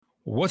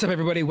What's up,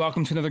 everybody?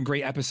 Welcome to another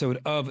great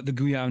episode of the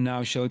Guya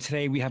Now Show.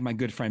 Today, we have my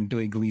good friend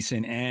Billy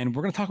Gleason, and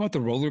we're going to talk about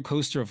the roller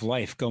coaster of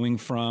life, going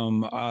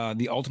from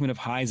the ultimate of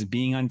highs of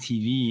being on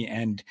TV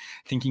and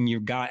thinking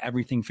you've got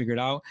everything figured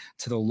out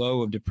to the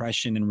low of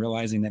depression and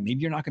realizing that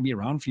maybe you're not going to be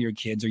around for your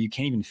kids or you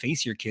can't even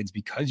face your kids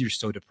because you're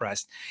so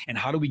depressed. And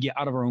how do we get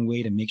out of our own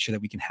way to make sure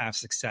that we can have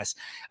success?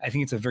 I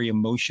think it's a very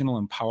emotional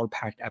and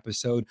power-packed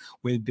episode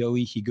with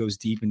Billy. He goes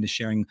deep into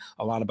sharing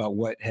a lot about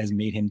what has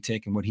made him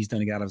tick and what he's done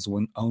to get out of his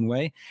own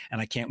way. And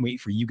I can't wait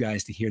for you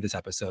guys to hear this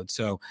episode.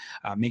 So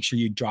make sure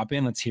you drop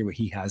in. Let's hear what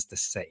he has to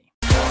say.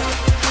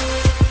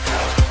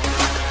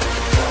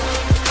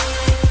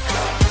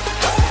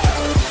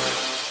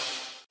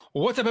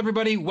 What's up,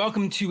 everybody?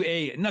 Welcome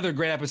to another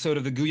great episode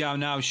of the Guya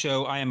Now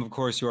Show. I am, of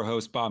course, your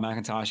host, Bob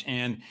McIntosh,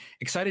 and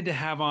excited to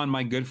have on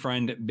my good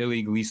friend,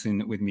 Billy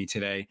Gleason, with me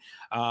today.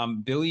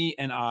 Billy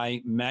and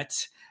I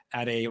met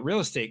at a real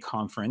estate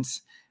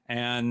conference.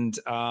 And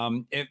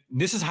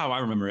this is how I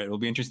remember it. It'll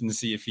be interesting to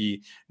see if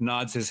he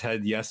nods his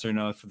head yes or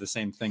no for the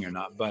same thing or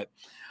not. But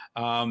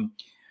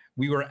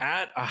we were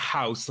at a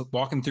house,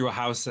 walking through a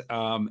house,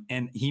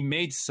 and he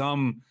made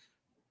some,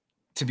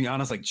 to be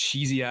honest, like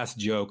cheesy ass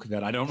joke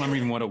that I don't remember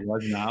even what it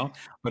was now,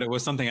 but it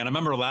was something. And I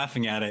remember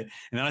laughing at it.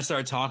 And then I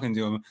started talking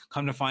to him,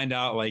 come to find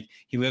out like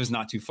he lives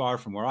not too far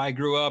from where I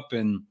grew up.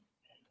 And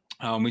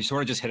we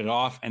sort of just hit it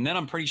off. And then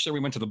I'm pretty sure we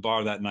went to the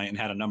bar that night and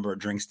had a number of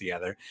drinks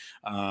together.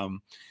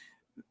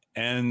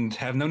 And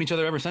have known each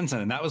other ever since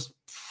then. And that was,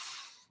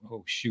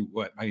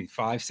 maybe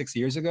 5-6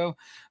 years ago?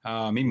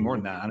 Maybe more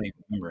than that. I don't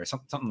even remember.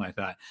 Something like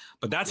that.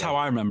 But that's how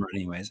I remember it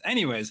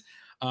anyways.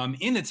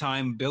 In the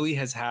time, Billy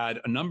has had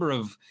a number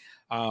of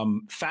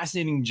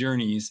fascinating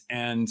journeys.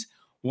 And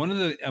one of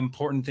the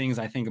important things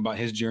I think about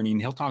his journey, and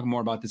he'll talk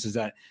more about this, is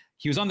that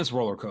he was on this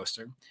roller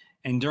coaster.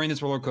 And during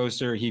this roller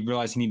coaster, he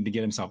realized he needed to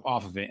get himself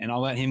off of it. And I'll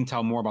let him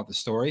tell more about the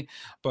story.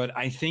 But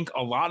I think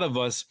a lot of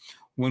us,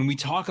 when we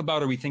talk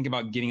about or we think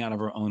about getting out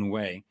of our own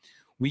way,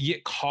 we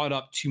get caught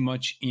up too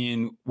much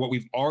in what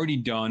we've already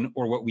done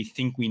or what we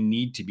think we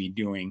need to be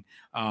doing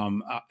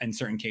in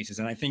certain cases.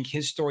 And I think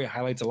his story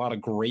highlights a lot of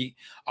great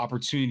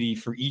opportunity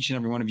for each and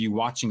every one of you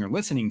watching or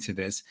listening to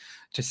this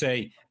to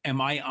say,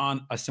 am I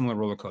on a similar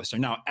roller coaster?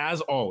 Now,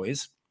 as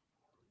always,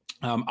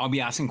 I'll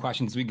be asking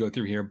questions as we go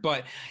through here,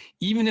 but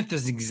even if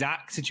this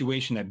exact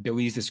situation that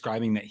Billy's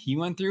describing that he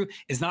went through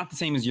is not the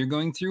same as you're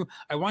going through,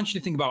 I want you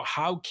to think about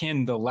how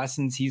can the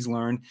lessons he's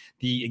learned,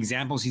 the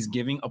examples he's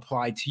giving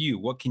apply to you?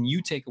 What can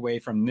you take away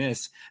from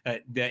this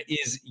that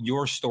is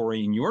your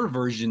story and your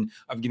version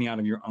of getting out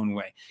of your own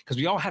way? Because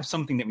we all have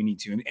something that we need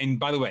to. And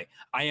by the way,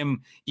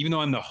 even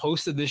though I'm the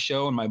host of this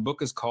show and my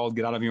book is called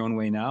Get Out of Your Own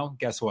Way Now,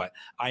 guess what?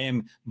 I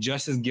am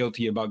just as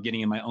guilty about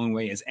getting in my own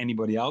way as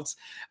anybody else.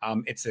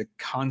 It's a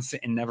constant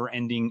and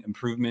never-ending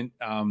improvement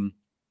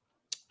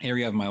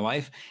area of my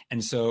life.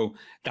 And so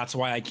that's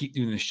why I keep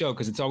doing the show,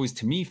 because it's always,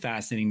 to me,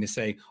 fascinating to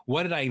say,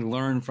 what did I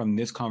learn from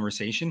this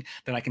conversation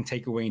that I can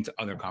take away into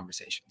other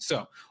conversations?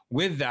 So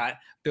with that,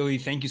 Billy,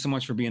 thank you so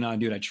much for being on,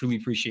 dude. I truly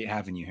appreciate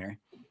having you here.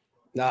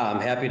 No,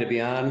 I'm happy to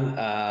be on.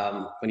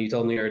 When you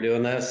told me you were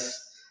doing this,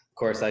 of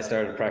course, I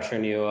started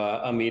pressuring you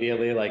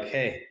immediately, like,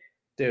 hey,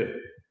 dude,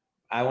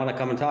 I want to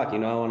come and talk. I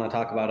want to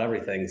talk about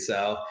everything.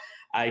 So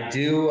I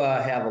do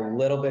have a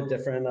little bit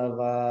different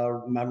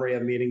of memory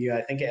of meeting you.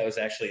 I think it was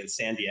actually in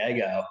San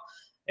Diego,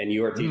 and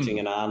you were teaching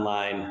an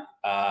online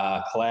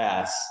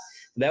class.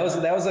 That was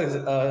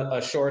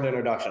a short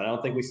introduction. I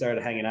don't think we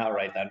started hanging out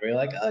right then. We were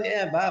like, oh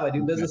yeah, Bob, I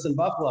do business in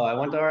Buffalo. I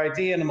went to RIT,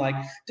 and I'm like,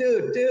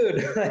 dude,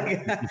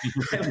 like,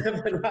 I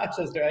live in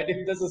Rochester. I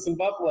do business in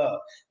Buffalo.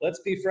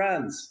 Let's be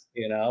friends,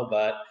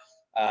 But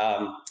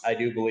I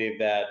do believe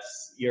that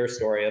your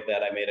story of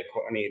that I made a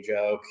corny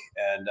joke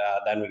and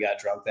then we got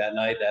drunk that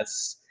night.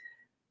 That's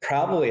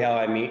probably how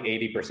I meet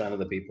 80% of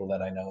the people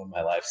that I know in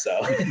my life. So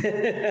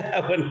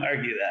I wouldn't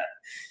argue that.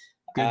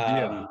 Good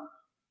deal.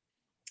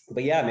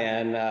 But yeah,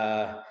 man,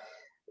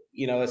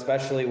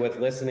 especially with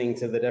listening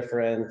to the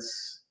different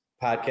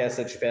podcasts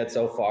that you've had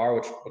so far,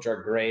 which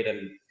are great.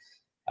 And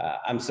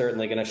I'm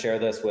certainly going to share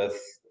this with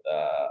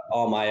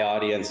all my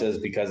audiences,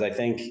 because I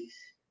think,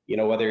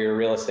 whether you're a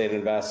real estate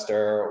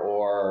investor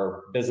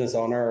or business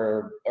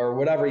owner or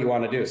whatever you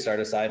want to do,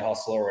 start a side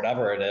hustle or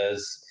whatever it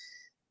is,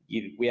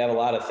 we have a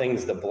lot of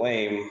things to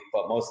blame,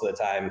 but most of the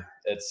time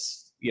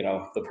it's,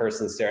 the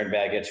person staring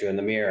back at you in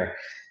the mirror.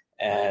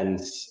 And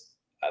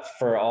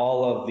for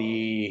all of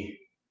the,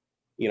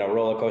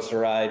 roller coaster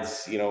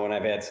rides, when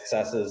I've had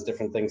successes,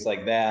 different things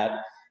like that,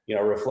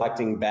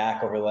 reflecting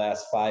back over the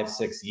last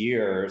 5-6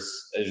 years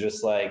is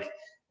just like,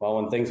 well,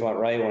 when things went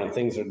right, when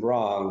things went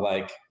wrong,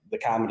 like the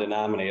common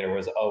denominator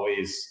was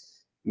always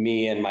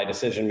me and my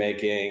decision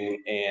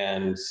making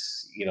and,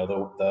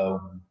 the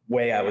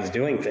way I was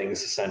doing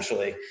things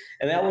essentially.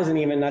 And that wasn't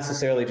even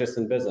necessarily just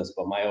in business,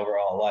 but my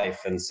overall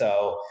life. And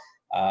so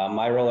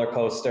my roller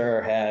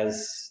coaster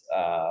has,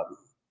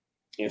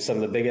 some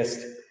of the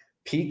biggest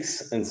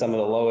peaks and some of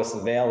the lowest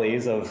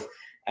valleys of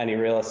any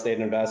real estate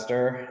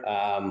investor.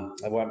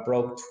 I went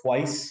broke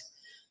twice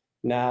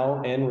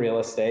now in real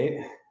estate.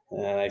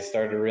 And I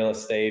started real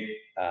estate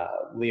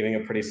leaving a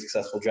pretty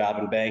successful job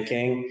in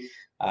banking.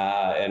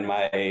 And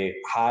my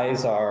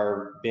highs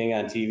are being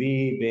on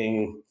TV,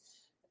 being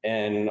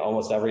in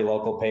almost every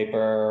local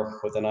paper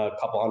within a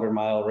couple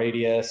 100-mile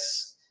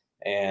radius,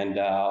 and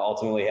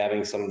ultimately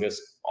having some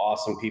just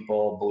awesome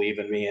people believe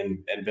in me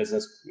and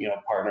business,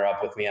 partner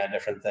up with me on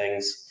different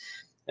things.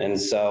 And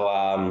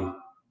so,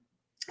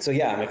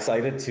 yeah, I'm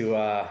excited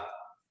to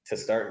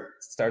start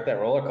that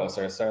roller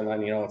coaster, start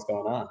letting you know what's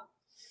going on.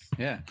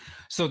 Yeah.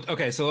 So,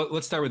 okay. So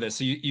let's start with this.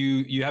 So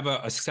you have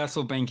a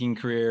successful banking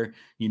career.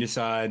 You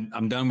decide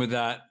I'm done with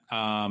that.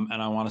 And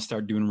I want to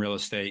start doing real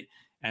estate.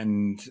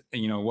 And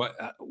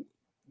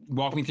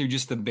walk me through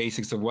just the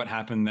basics of what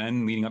happened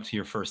then leading up to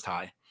your first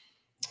high.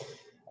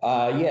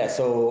 Yeah.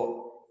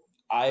 So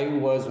I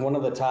was one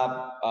of the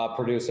top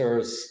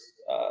producers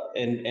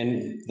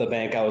in the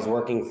bank I was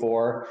working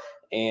for.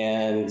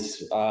 And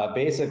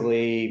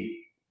basically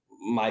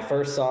my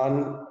first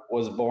son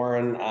was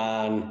born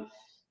on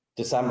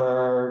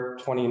December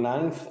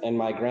 29th, and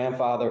my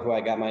grandfather, who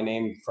I got my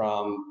name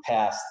from,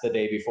 passed the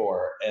day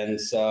before. And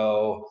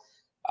so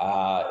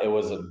it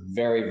was a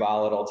very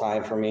volatile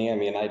time for me. I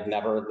mean, I'd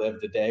never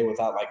lived a day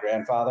without my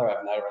grandfather.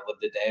 I've never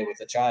lived a day with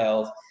a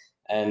child.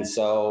 And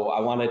so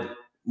I wanted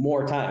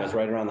more time. It was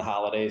right around the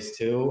holidays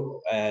too.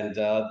 And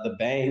the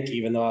bank,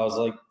 even though I was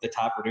like the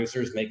top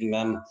producers, making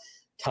them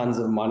tons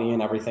of money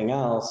and everything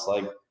else,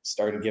 like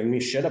started giving me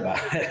shit about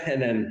it.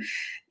 And then,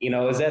 it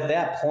was at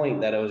that point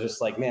that it was just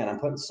like, man, I'm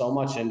putting so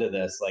much into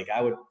this. Like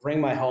I would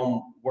bring my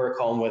work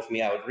home with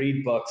me. I would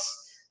read books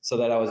so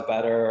that I was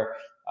better,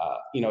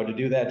 to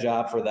do that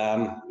job for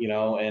them,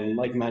 and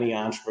like many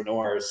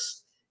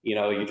entrepreneurs,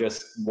 you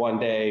just one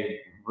day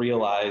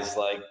realize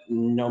like,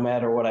 no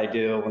matter what I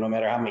do, no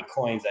matter how many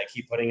coins I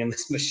keep putting in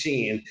this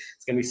machine,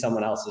 it's going to be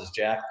someone else's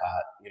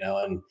jackpot,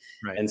 and,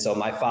 right. And so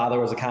my father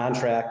was a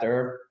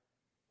contractor.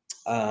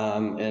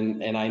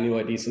 And I knew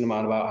a decent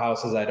amount about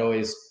houses. I'd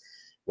always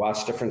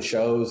watched different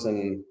shows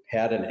and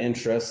had an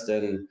interest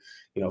in,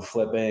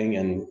 flipping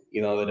and,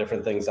 the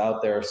different things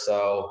out there.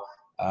 So,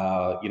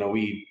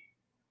 we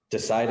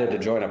decided to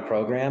join a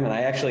program, and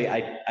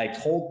I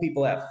told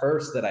people at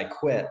first that I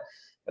quit,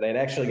 but I'd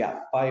actually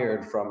got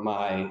fired from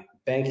my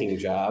banking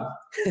job.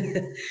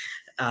 And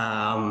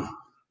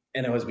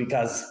it was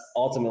because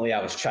ultimately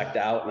I was checked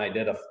out and I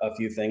did a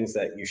few things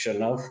that you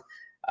shouldn't have.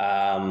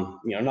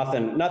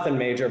 Nothing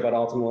major, but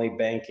ultimately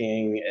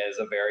banking is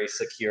a very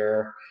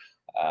secure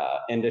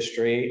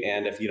industry.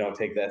 And if you don't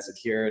take that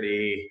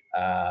security,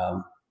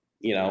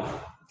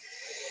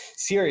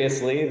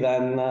 seriously,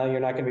 then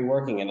you're not going to be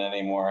working in it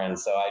anymore. And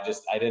so I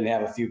didn't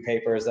have a few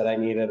papers that I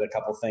needed, a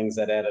couple things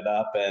that added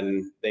up,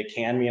 and they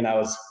canned me, and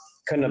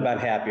couldn't have been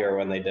happier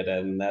when they did it.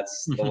 And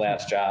that's the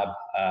last job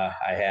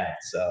I had.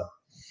 So.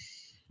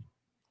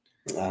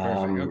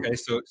 Perfect. Okay,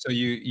 so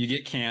you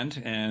get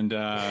canned, and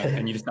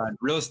you decide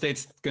real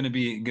estate's gonna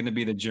be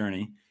the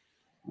journey.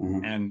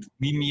 Mm-hmm. And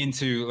lead me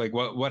into like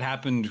what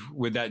happened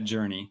with that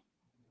journey.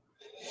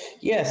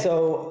 Yeah,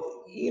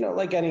 so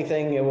like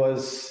anything, it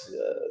was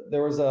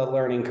there was a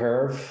learning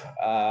curve.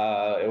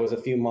 It was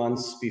a few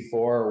months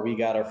before we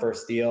got our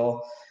first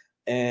deal,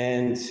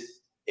 and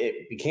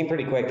it became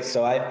pretty quick.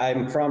 So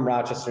I'm from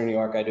Rochester, New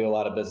York. I do a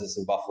lot of business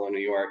in Buffalo, New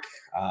York,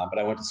 but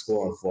I went to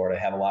school in Florida.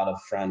 I have a lot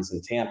of friends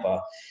in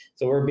Tampa.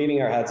 So we're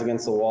beating our heads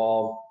against the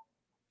wall.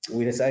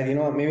 We decided,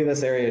 maybe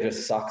this area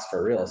just sucks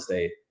for real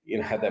estate,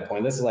 at that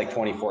point. This is like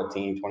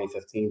 2014,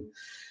 2015.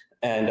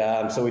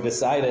 And so we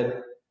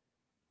decided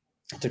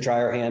to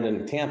try our hand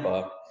in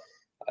Tampa.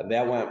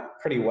 That went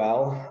pretty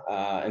well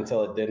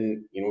until it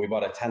didn't. We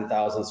bought a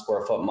 10,000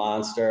 square foot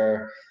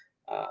monster.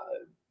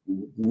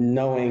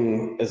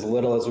 Knowing as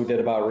little as we did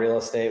about real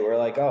estate, we're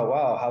like, oh,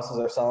 wow, houses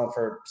are selling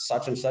for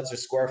such and such a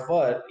square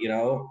foot,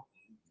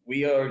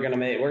 we're going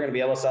to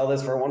be able to sell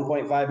this for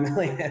 1.5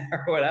 million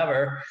or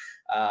whatever.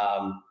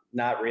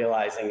 Not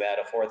realizing that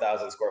a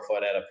 4,000 square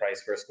foot at a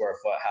price per square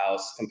foot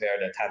house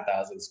compared to a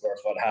 10,000 square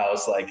foot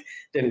house, like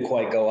didn't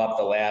quite go up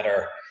the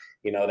ladder,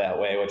 that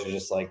way, which is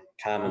just like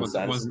common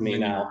sense to me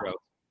now.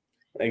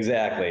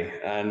 Exactly.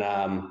 And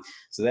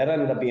so that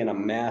ended up being a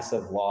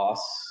massive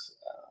loss.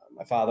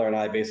 My father and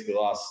I basically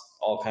lost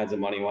all kinds of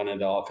money, went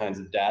into all kinds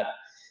of debt.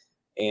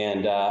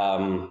 And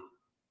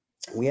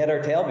we had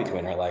our tail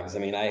between our legs. I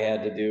mean, I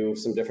had to do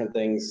some different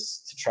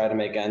things to try to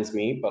make ends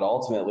meet, but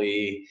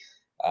ultimately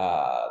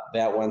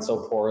that went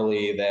so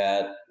poorly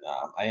that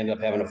I ended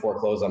up having to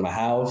foreclose on my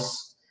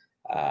house.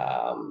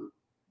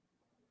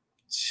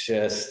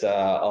 Just a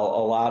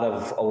lot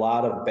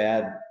of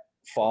bad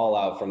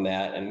fallout from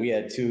that. And we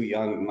had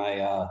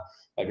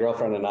my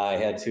girlfriend and I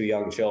had 2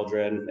 young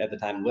children at the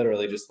time,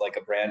 literally just like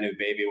a brand new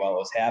baby while it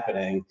was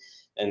happening.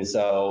 And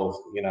so,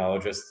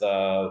 just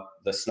the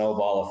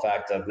snowball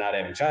effect of not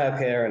having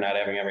childcare and not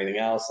having everything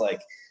else,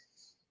 like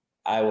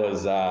I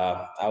was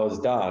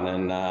done.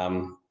 And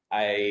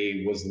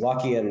I was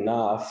lucky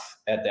enough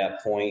at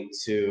that point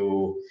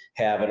to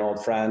have an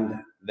old friend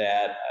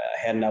that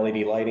had an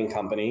LED lighting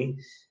company.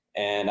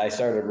 And I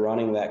started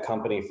running that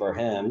company for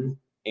him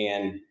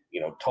and,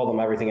 told him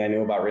everything I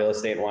knew about real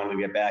estate and wanted to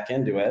get back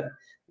into it.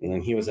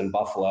 And he was in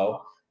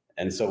Buffalo.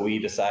 And so we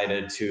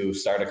decided to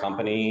start a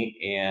company,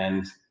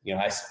 and, you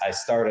know, I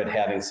started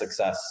having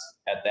success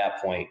at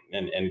that point,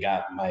 and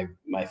got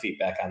my feet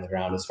back on the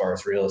ground as far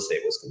as real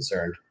estate was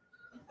concerned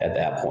at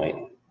that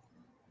point.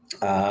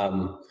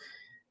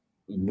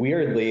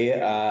 Weirdly,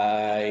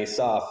 I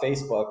saw a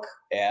Facebook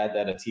ad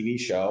that a TV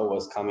show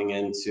was coming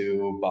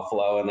into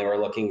Buffalo, and they were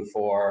looking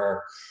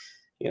for,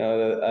 you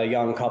know, a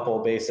young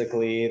couple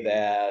basically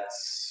that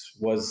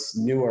was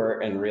newer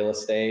in real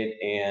estate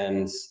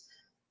and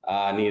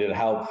needed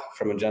help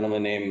from a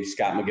gentleman named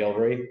Scott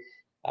McGilvery,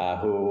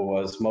 who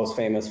was most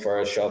famous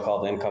for a show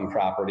called Income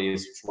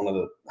Properties, which is one of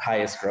the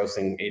highest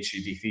grossing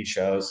HGTV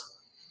shows.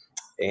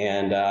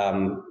 And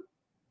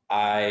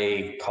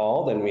I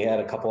called, and we had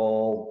a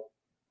couple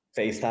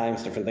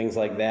FaceTimes, different things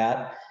like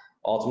that.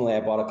 Ultimately,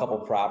 I bought a couple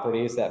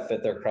properties that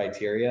fit their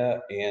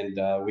criteria,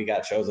 and we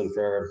got chosen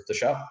for the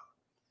show,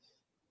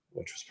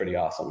 which was pretty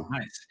awesome.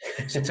 Nice.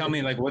 So tell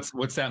me, like,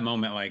 what's that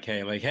moment like?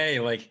 Hey,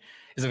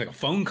 is it like a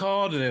phone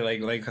call? Did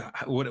they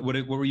what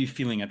were you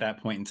feeling at that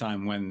point in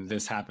time when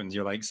this happens?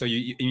 You're like, so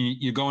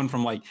you're going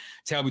from like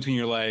tail between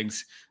your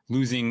legs,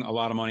 losing a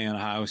lot of money on a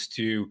house,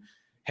 to,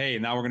 hey,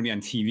 now we're going to be on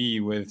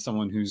TV with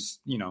someone who's,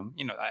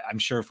 I'm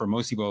sure for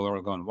most people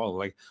are going, whoa,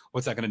 like,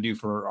 what's that going to do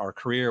for our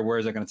career? Where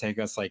is that going to take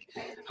us? Like,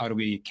 how do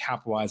we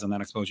capitalize on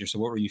that exposure? So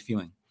what were you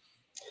feeling?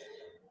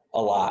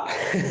 A lot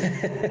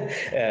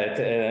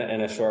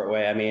in a short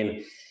way. I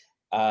mean,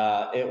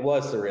 it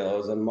was surreal. It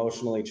was an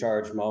emotionally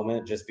charged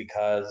moment, just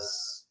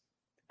because,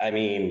 I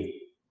mean,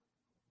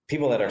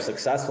 people that are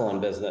successful in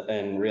business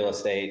and real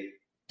estate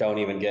don't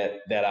even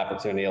get that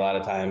opportunity a lot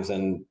of times.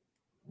 And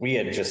we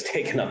had just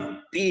taken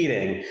a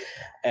beating,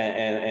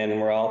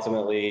 and we're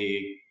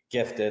ultimately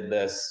gifted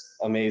this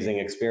amazing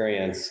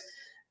experience.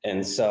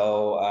 And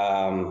so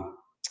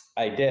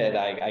I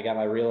got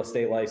my real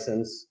estate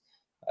license,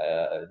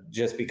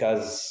 just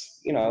because,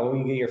 you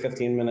get your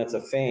 15 minutes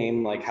of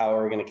fame, like, how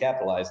are we going to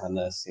capitalize on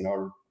this,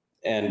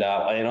 and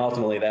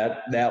ultimately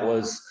that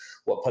was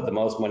what put the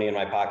most money in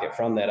my pocket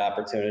from that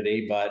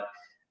opportunity. But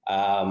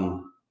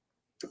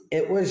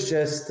it was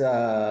just,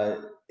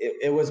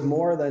 it was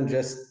more than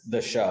just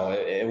the show.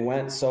 It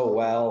went so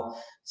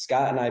well.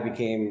 Scott and I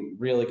became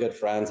really good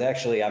friends.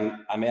 Actually,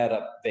 I'm at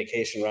a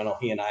vacation rental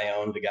he and I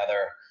own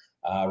together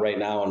right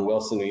now in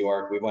Wilson, New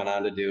York. We went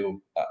on to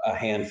do a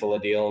handful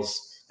of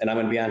deals, and I'm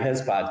going to be on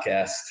his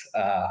podcast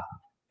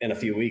in a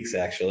few weeks,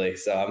 actually.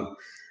 So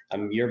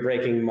you're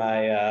breaking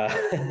my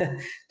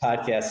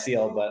podcast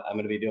seal, but I'm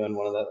going to be doing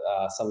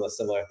some of the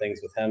similar things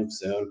with him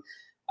soon.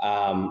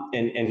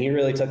 And he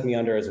really took me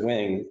under his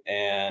wing,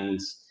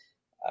 and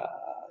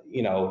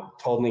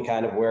told me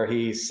kind of where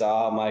he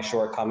saw my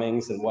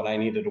shortcomings and what I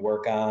needed to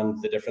work on,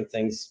 the different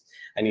things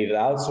I needed to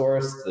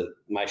outsource,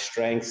 my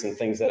strengths and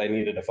things that I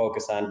needed to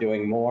focus on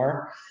doing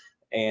more.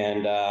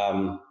 And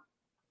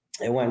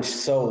it went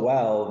so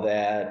well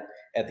that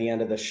at the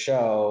end of the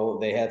show,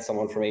 they had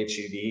someone from HUD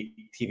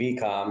TV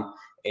come,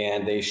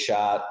 and they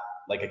shot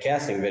like a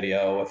casting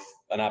video with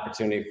an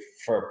opportunity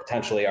for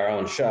potentially our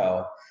own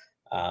show.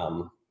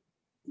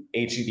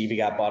 HGTV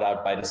got bought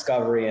out by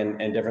Discovery,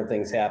 and different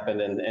things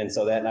happened. And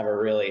so that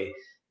never really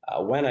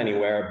went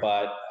anywhere,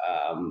 but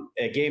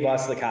it gave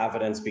us the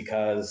confidence,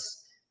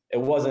 because it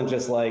wasn't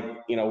just like,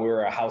 we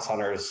were a house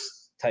hunters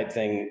type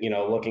thing,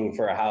 looking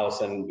for a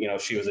house, and,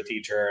 she was a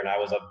teacher and I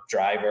was a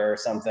driver or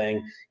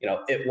something,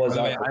 it was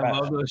our profession. I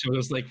love those shows.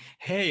 It's like,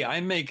 hey, I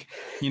make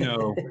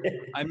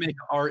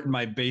art in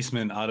my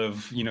basement out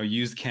of,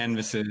 used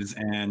canvases,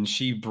 and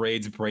she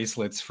braids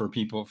bracelets for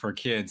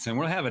kids, and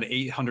we'll have an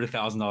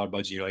 $800,000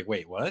 budget. You're like,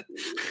 wait, what?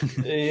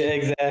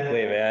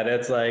 Exactly, man.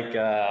 It's like,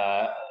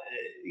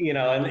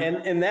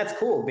 and that's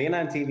cool. Being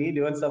on TV,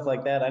 doing stuff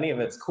like that, any of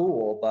it's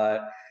cool,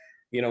 but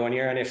when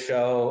you're on a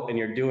show and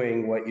you're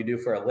doing what you do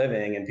for a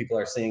living, and people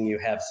are seeing you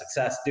have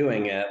success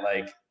doing it,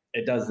 like,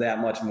 it does that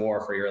much more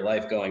for your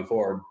life going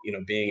forward,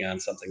 being on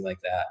something like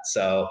that.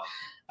 So,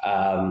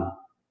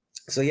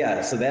 so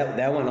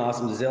that went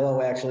awesome.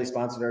 Zillow actually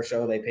sponsored our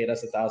show. They paid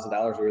us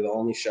 $1,000. We were the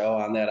only show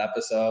on that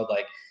episode.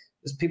 Like,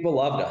 just people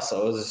loved us.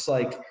 So it was just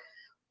like,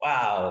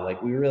 wow,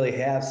 like, we really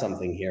have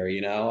something here,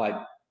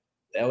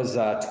 that was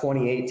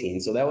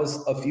 2018. So that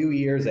was a few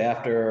years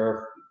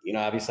after,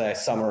 obviously I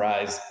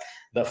summarized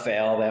the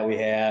fail that we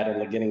had and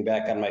the getting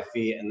back on my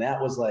feet. And that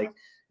was like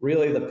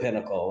really the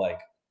pinnacle, like,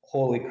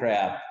 holy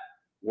crap,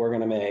 we're going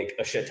to make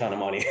a shit ton of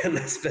money in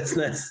this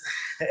business,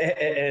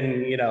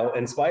 and,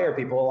 inspire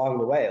people along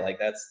the way. Like,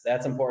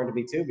 that's important to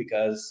me too,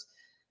 because,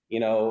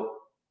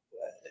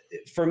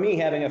 for me,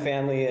 having a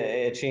family,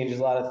 it changes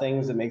a lot of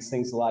things. It makes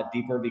things a lot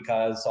deeper,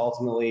 because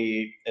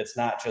ultimately it's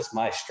not just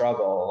my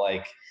struggle.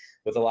 Like,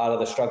 with a lot of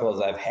the struggles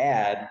I've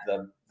had,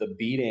 the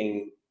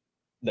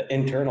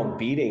internal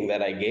beating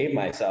that I gave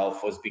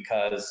myself was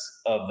because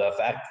of the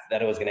fact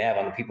that it was going to have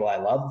on the people I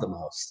loved the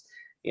most,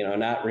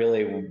 not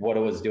really what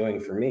it was doing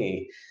for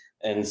me.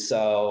 And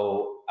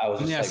so I was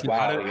just like,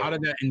 wow. How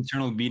did that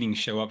internal beating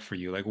show up for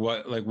you? Like,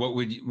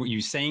 were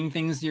you saying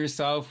things to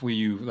yourself? Were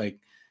you like,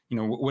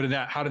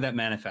 how did that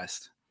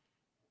manifest?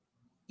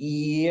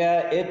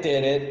 Yeah, it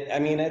did. I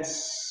mean,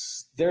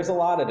 there's a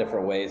lot of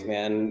different ways,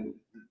 man.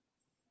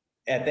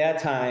 At that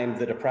time,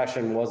 the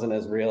depression wasn't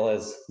as real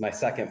as my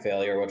second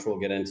failure, which we'll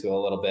get into a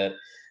little bit.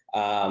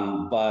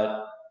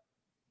 But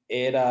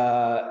it,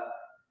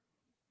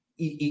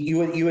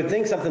 you would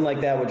think something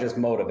like that would just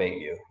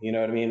motivate you. You know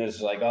what I mean? It's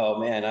like, oh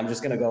man, I'm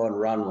just going to go and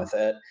run with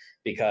it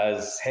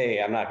because,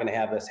 hey, I'm not going to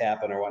have this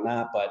happen or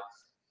whatnot.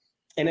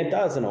 And it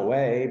does in a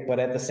way, but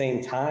at the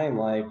same time,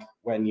 like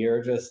when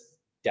you're just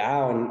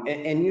down,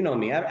 and you know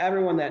me,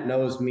 everyone that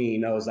knows me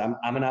knows I'm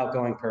an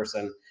outgoing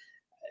person.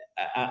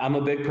 I'm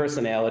a big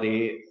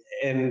personality.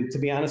 And to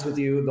be honest with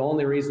you, the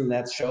only reason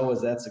that show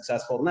was that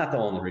successful, not the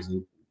only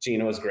reason,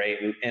 Gina was great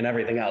and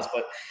everything else,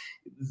 but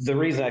the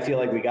reason I feel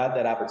like we got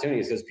that opportunity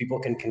is because people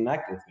can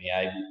connect with me.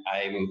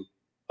 I'm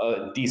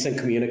a decent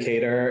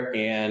communicator.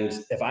 And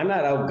if I'm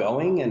not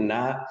outgoing and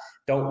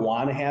don't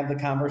want to have the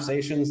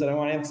conversations that I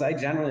want to have, because I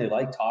generally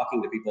like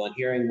talking to people and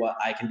hearing what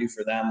I can do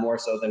for them more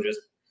so than just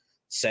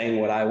saying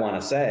what I want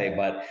to say.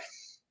 But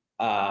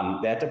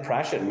that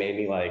depression made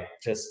me like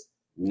just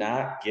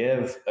not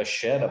give a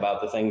shit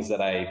about the things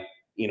that I,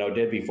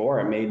 did before.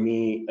 It made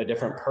me a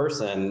different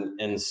person.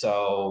 And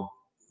so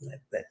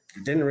that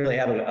didn't really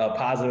have a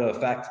positive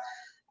effect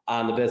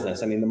on the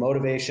business. I mean, the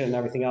motivation and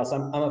everything else,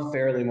 I'm a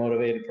fairly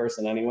motivated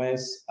person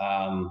anyways.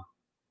 But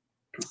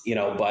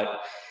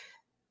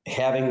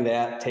having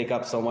that take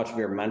up so much of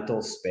your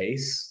mental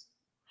space.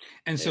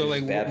 And so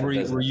like, were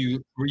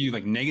you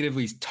like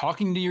negatively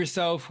talking to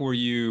yourself? Were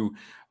you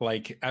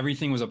like,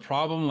 everything was a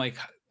problem? Like,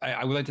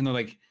 I would like to know,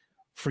 like,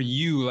 for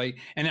you, like,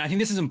 and I think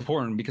this is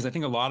important because I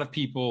think a lot of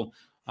people,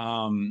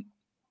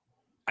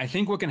 I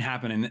think what can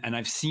happen, and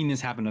I've seen this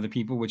happen to other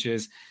people, which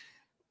is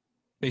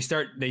they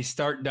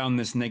start down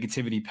this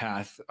negativity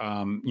path.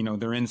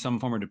 They're in some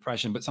form of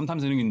depression, but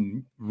sometimes they don't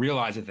even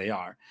realize that they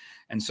are.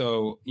 And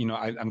so,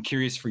 I'm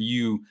curious for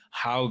you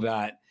how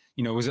that,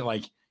 was it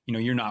like,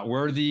 you're not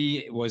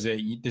worthy? Was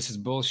it, this is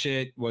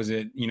bullshit? Was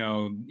it, you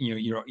don't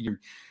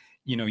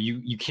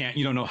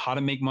know how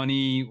to make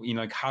money,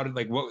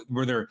 like what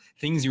were there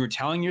things you were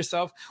telling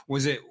yourself?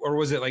 Was it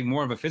like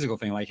more of a physical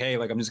thing? Like, hey,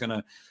 like I'm just going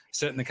to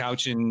sit on the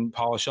couch and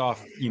polish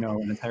off, an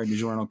entire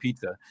DiGiorno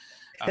pizza.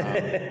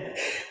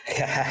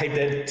 I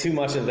did too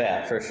much of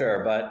that for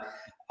sure. But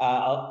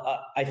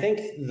I think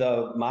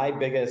my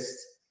biggest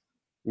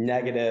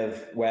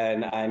negative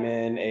when I'm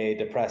in a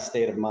depressed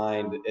state of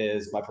mind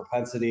is my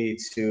propensity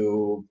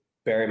to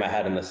bury my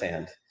head in the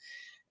sand.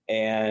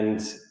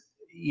 And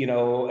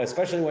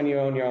especially when you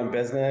own your own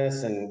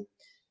business, and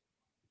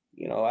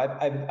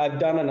I've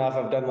done enough.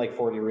 I've done like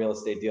 40 real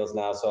estate deals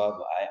now,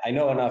 so I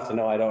know enough to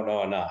know I don't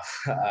know enough.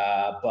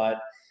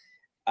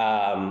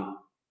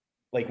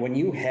 Like when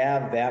you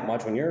have that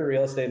much, when you're a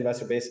real estate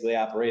investor, basically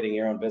operating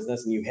your own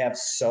business, and you have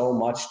so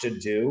much to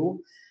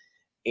do,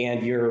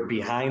 and you're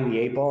behind the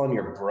eight ball, and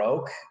you're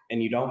broke,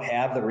 and you don't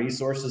have the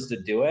resources to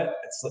do it,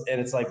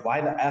 it's like, why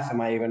the F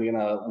am I even going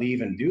to leave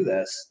and do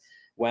this?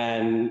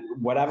 When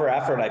whatever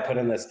effort I put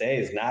in this day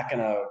is not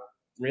going to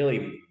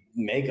really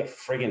make a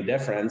friggin'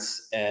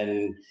 difference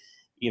in,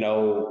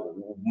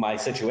 my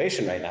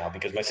situation right now,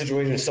 because my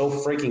situation is so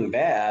freaking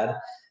bad.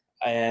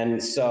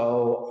 And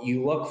so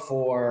you look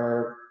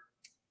for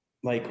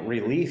like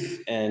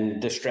relief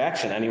and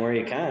distraction anywhere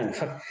you can.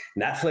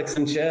 Netflix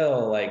and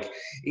chill, like,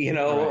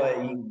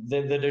 right.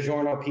 The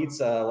DiGiorno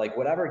pizza, like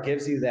whatever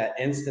gives you that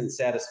instant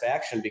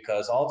satisfaction,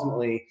 because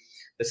ultimately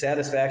the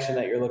satisfaction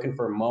that you're looking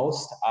for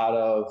most out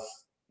of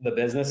the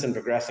business and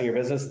progressing your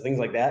business and things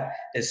like that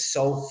is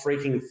so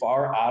freaking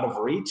far out of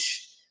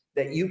reach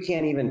that you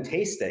can't even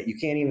taste it. You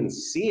can't even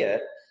see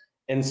it.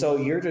 And so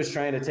you're just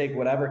trying to take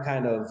whatever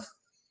kind of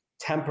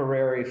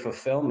temporary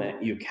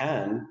fulfillment you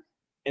can,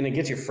 and it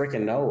gets you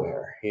freaking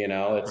nowhere.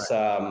 It's,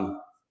 right.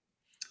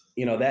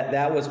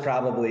 That was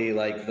probably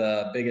like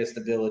the biggest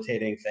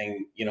debilitating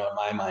thing, in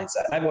my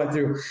mindset. I went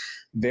through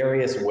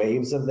various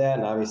waves of that,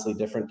 and obviously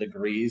different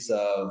degrees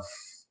of,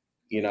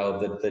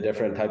 the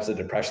different types of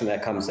depression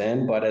that comes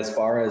in. But as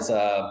far as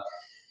a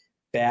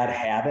bad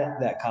habit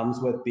that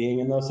comes with being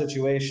in those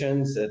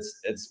situations,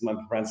 it's my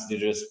propensity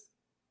to just,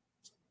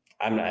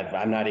 I'm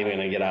not even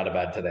going to get out of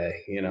bed today,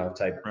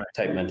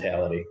 type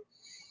mentality.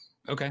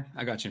 Okay,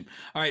 I got you.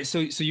 All right, so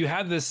you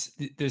have this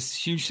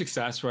huge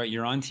success, right?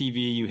 You're on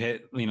TV, you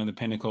hit the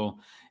pinnacle,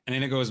 and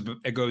then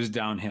it goes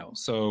downhill.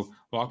 So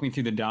walk me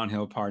through the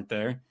downhill part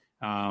there.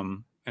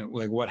 And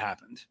like what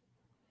happened?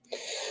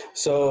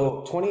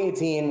 So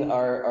 2018,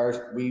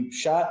 we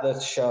shot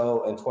this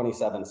show in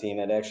 2017.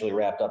 It actually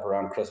wrapped up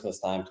around Christmas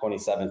time,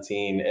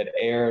 2017. It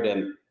aired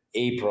in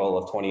April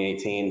of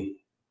 2018.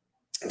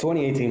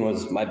 2018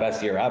 was my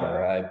best year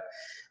ever. I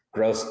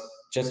grossed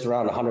just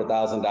around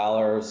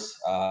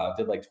 $100,000,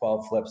 did like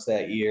 12 flips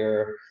that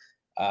year.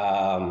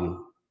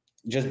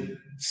 Just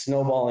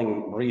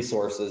snowballing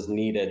resources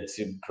needed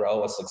to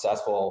grow a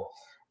successful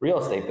real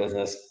estate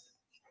business.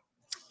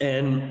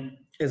 And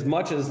as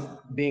much as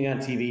being on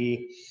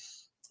TV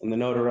and the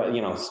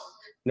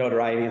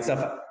notoriety and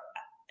stuff,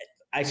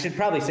 I should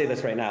probably say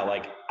this right now.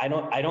 Like, I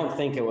don't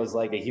think it was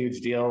like a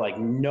huge deal. Like,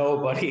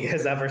 nobody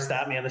has ever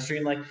stopped me on the street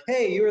and like,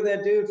 hey, you were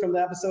that dude from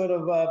the episode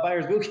of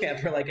Buyers Boot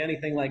Camp, or like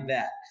anything like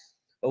that.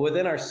 But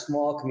within our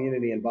small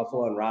community in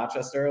Buffalo and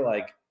Rochester,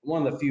 like,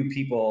 one of the few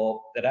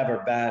people that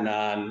ever been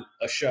on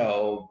a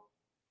show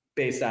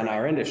based on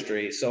our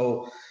industry.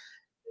 So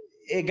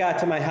it got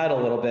to my head a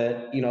little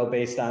bit,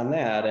 based on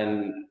that.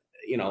 And,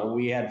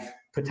 we had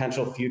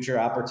potential future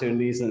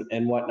opportunities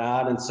and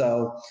whatnot. And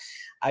so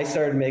I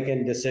started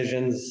making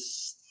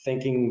decisions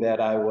thinking that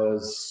I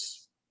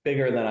was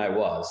bigger than I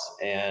was.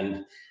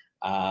 And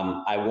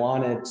I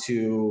wanted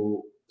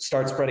to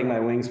start spreading my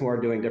wings more,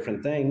 doing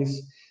different things.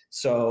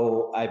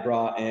 So I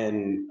brought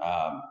in,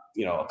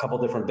 a couple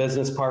different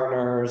business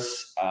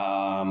partners,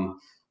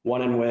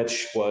 one in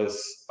which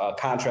was a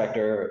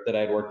contractor that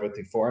I'd worked with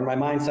before. And my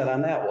mindset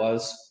on that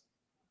was,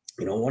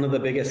 one of the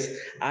biggest,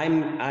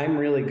 I'm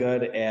really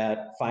good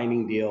at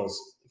finding deals,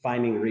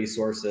 finding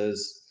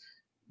resources,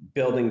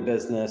 building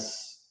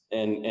business,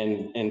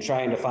 and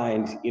trying to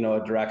find,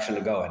 a direction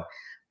to go in.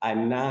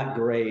 I'm not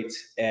great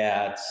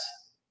at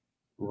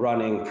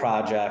running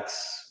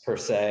projects per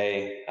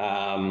se,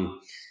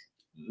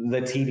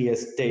 the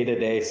tedious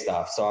day-to-day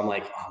stuff. So I'm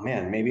like, oh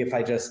man, maybe if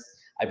I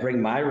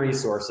bring my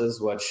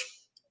resources, which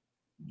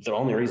the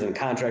only reason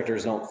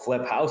contractors don't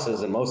flip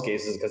houses in most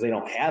cases is because they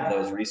don't have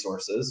those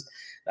resources.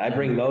 I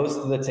bring those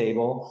to the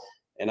table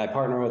and I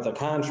partner with a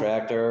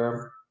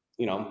contractor,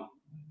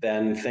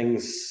 then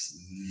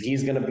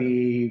he's going to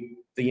be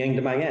the yin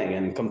to my yang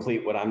and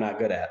complete what I'm not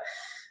good at.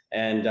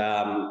 And,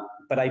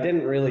 but I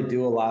didn't really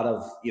do a lot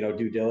of,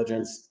 due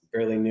diligence,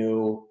 barely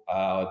knew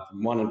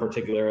one in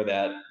particular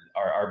that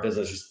our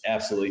business just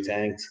absolutely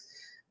tanked.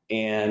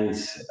 And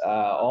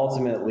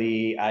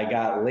ultimately I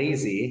got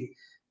lazy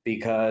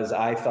because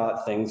I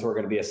thought things were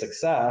going to be a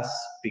success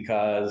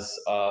because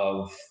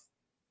of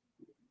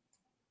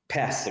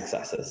past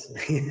successes,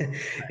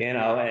 and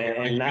now I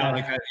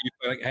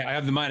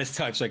have the Midas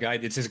touch.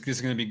 Like this is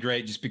going to be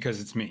great just because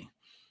it's me.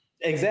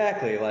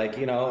 Exactly. Like,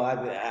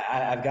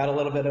 I've got a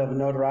little bit of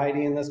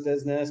notoriety in this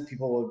business.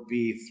 People would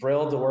be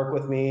thrilled to work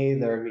with me.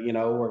 They're,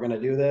 we're going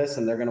to do this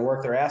and they're going to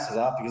work their asses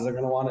off because they're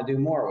going to want to do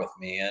more with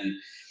me. And,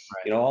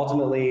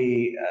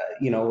 ultimately,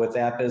 with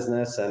that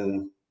business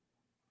and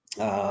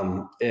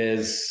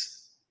is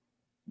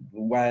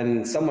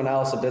when someone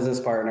else, a business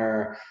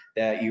partner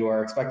that you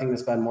are expecting to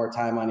spend more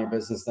time on your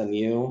business than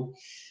you,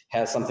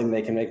 has something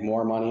they can make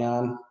more money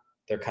on,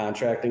 their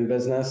contracting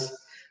business,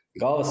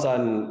 all of a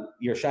sudden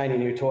your shiny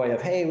new toy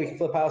of, hey, we can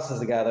flip houses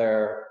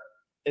together,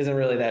 isn't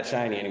really that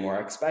shiny anymore,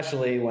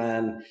 especially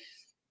when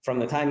from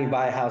the time you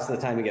buy a house to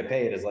the time you get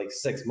paid is like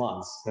 6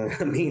 months. In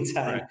the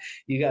meantime,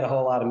 you got a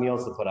whole lot of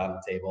meals to put on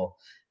the table.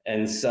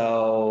 And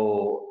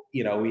so,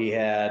 we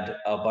had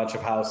a bunch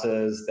of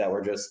houses that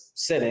were just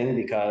sitting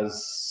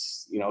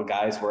because,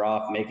 guys were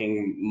off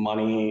making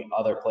money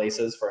other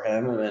places for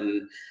him.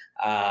 And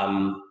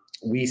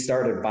we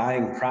started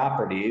buying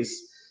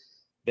properties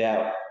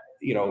that,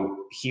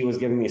 he was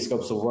giving me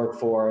scopes of work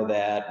for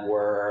that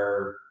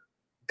were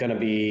going to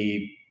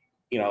be,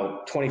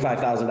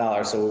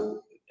 $25,000.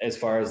 So as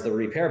far as the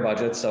repair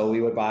budget, so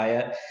we would buy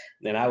it,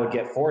 and I would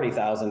get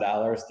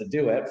 $40,000 to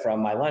do it from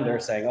my lender,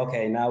 saying,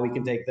 okay, now we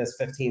can take this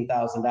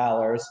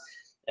 $15,000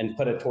 and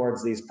put it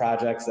towards these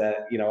projects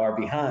that, are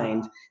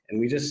behind. And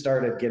we just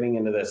started getting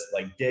into this,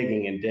 like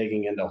digging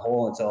into a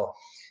hole until,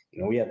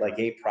 we had like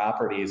 8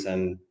 properties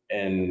and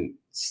a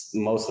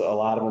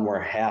lot of them were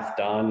half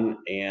done,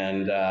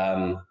 and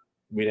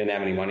we didn't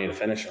have any money to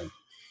finish them.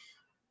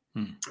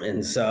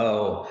 And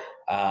so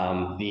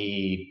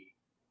the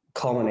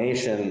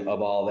culmination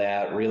of all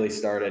that really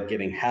started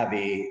getting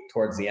heavy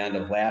towards the end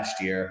of last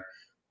year,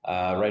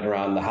 right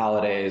around the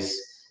holidays.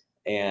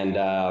 And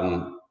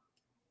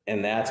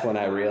that's when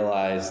I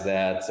realized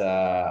that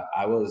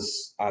I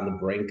was on the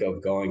brink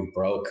of going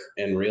broke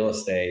in real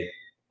estate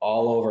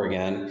all over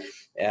again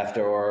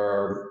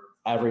after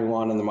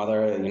everyone and the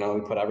mother,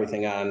 we put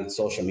everything on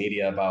social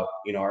media about,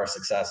 our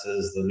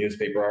successes, the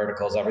newspaper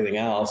articles, everything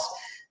else.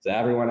 So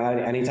everyone,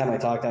 anytime I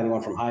talk to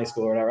anyone from high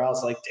school or whatever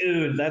else, like,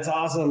 dude, that's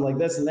awesome. Like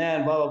this and that,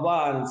 and blah, blah,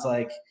 blah. And it's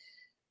like,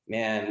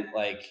 man,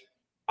 like,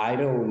 I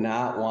do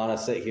not want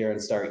to sit here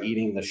and start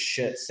eating the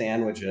shit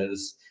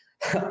sandwiches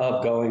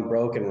of going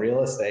broke in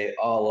real estate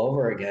all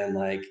over again.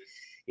 Like,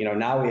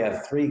 now we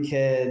have 3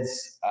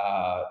 kids.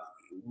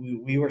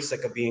 We were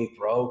sick of being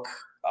broke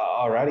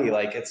already.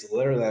 Like, it's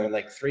literally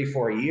like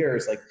 3-4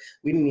 years. Like,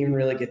 we didn't even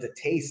really get to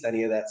taste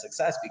any of that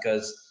success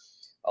because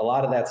a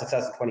lot of that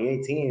success in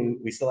 2018,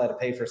 we still had to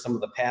pay for some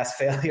of the past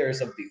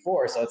failures of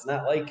before. So it's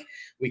not like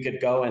we could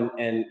go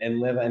and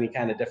live any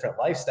kind of different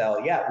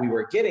lifestyle. Yeah, we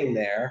were getting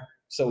there.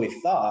 So we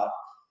thought,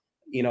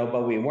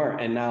 but we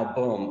weren't. And now,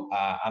 boom,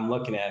 I'm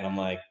looking at it and I'm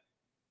like,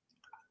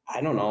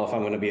 I don't know if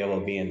I'm going to be able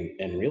to be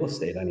in real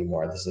estate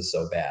anymore. This is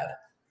so bad,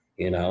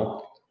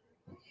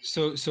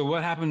 So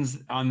what happens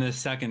on this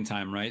second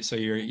time, right? So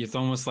it's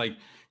almost like,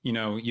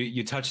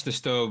 you touch the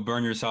stove,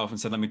 burn yourself, and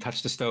said, let me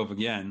touch the stove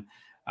again.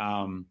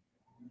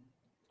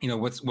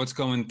 What's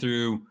going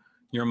through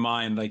your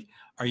mind? Like,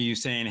 Are you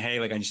saying, hey,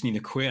 like, I just need to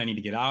quit, I need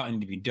to get out, I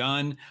need to be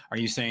done? Are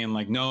you saying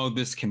like, no,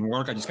 this can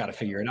work, I just got to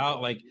figure it out?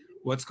 Like,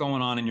 what's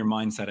going on in your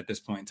mindset at this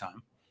point in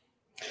time?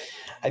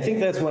 I think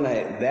that's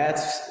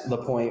the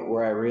point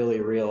where I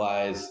really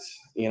realized,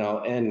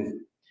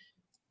 and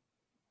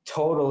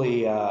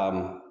totally,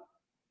 not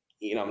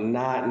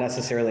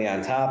necessarily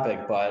on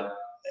topic, but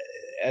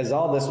as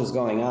all this was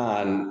going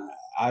on,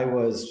 I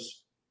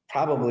was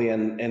probably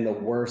in the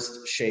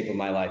worst shape of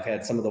my life. I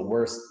had some of the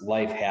worst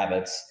life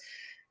habits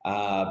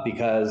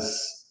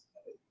because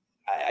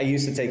I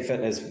used to take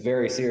fitness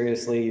very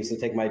seriously, used to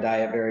take my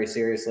diet very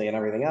seriously and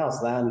everything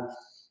else. Then,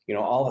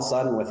 all of a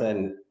sudden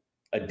within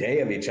a day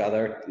of each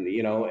other,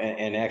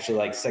 and actually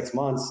like 6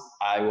 months,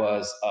 I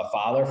was a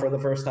father for the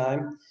first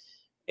time.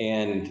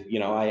 And,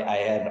 I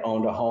had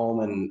owned a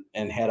home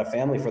and had a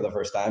family for the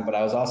first time, but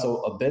I was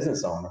also a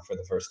business owner for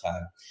the first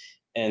time.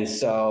 And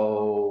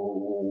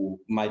so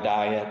my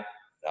diet,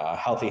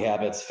 healthy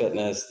habits,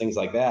 fitness, things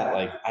like that,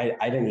 like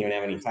I didn't even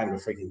have any time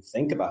to freaking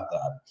think about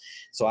that.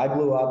 So I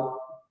blew up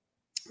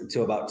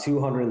to about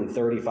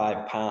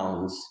 235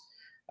 pounds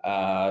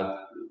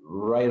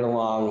right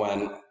along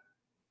when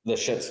the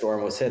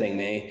shitstorm was hitting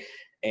me.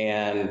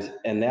 And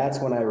that's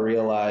when I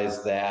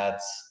realized that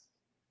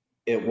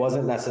it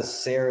wasn't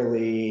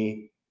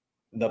necessarily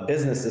the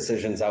business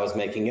decisions I was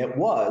making. It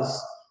was,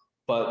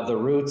 but the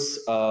roots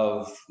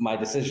of my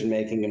decision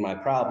making and my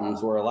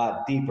problems were a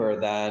lot deeper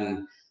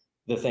than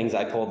the things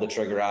I pulled the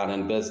trigger on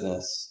in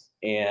business.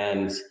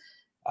 And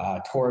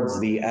towards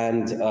the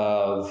end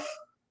of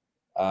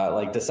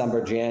like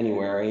December,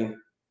 January,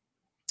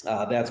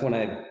 that's when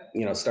I,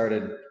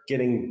 started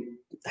getting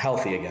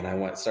healthy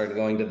again. Started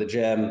going to the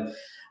gym,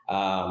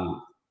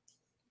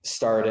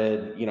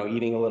 started,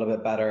 eating a little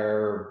bit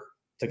better,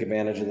 took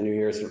advantage of the New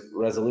Year's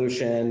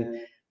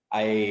resolution.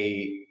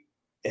 I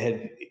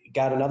had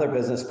got another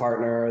business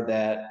partner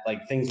that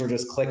like things were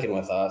just clicking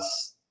with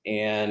us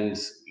and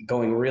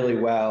going really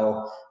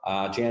well.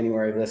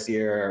 January of this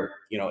year,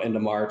 into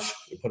March,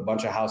 we put a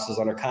bunch of houses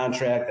under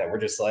contract that were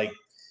just like,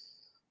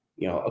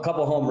 a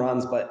couple home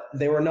runs, but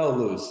they were no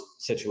lose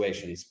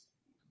situations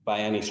by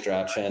any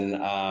stretch. And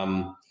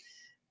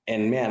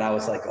man, I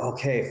was like,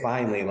 okay,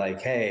 finally, like,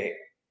 hey,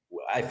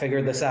 I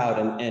figured this out,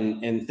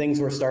 and things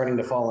were starting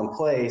to fall in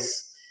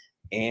place.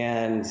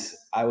 And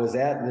I was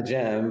at the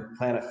gym,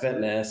 Planet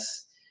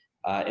Fitness,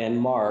 in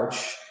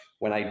March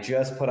when I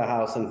just put a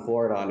house in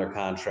Florida under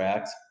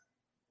contract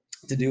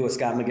to do with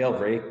Scott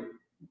McGilvery,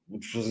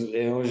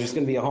 it was just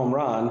going to be a home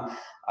run.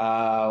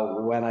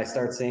 When I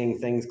start seeing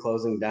things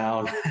closing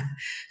down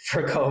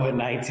for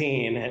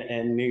COVID-19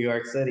 in New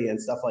York City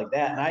and stuff like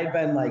that. And I'd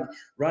been like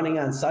running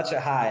on such a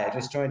high. I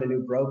just joined a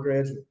new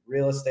brokerage,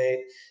 real estate,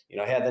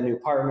 had the new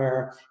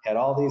partner, had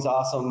all these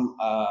awesome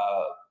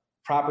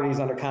properties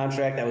under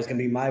contract. That was going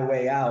to be my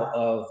way out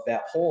of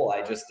that hole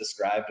I just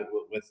described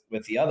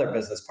with the other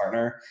business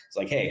partner. It's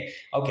like, hey,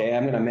 okay,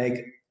 I'm going to make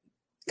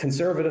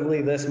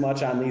conservatively this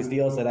much on these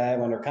deals that I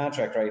have under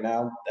contract right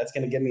now. That's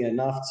going to give me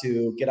enough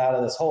to get out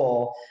of this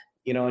hole,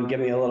 and give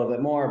me a little bit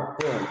more.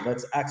 Boom,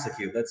 let's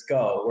execute. Let's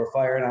go. We're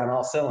firing on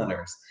all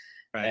cylinders.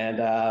 Right. And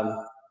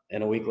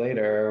a week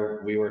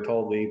later, we were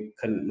told we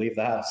couldn't leave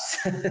the house.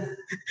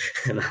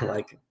 And I'm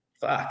like,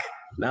 fuck,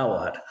 now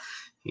what?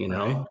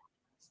 Right.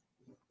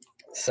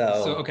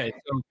 So okay.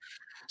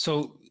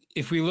 So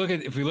if we look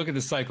at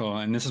the cycle,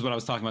 and this is what I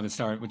was talking about at the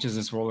start, which is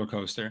this roller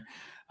coaster.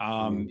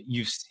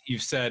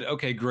 You've said,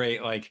 okay,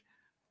 great. Like,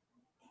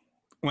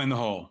 went in the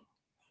hole,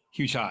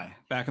 huge high,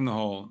 back in the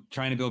hole,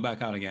 trying to build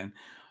back out again.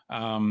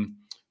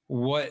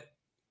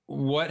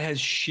 What has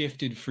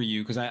shifted for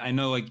you? Cause I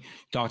know, like, you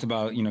talked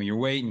about, your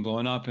weight and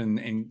blowing up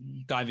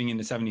and diving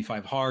into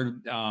 75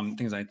 hard,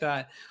 things like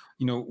that.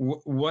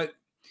 What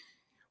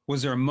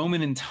was there a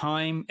moment in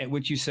time at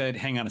which you said,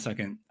 hang on a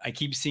second, I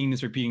keep seeing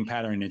this repeating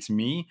pattern, it's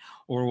me?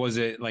 Or was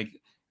it like,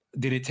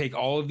 did it take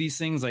all of these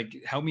things? Like,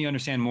 help me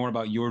understand more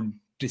about your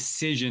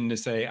decision to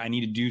say, I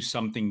need to do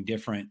something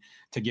different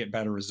to get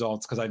better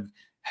results. Cause I've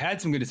had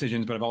some good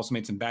decisions, but I've also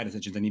made some bad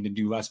decisions. I need to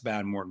do less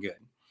bad, more good.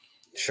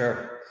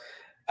 Sure.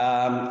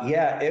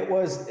 Yeah, it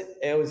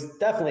was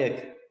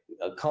definitely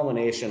a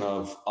culmination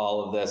of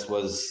all of this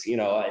was,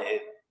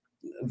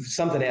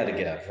 something had to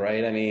give,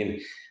 right? I mean,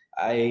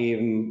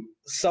 I'm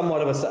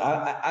somewhat of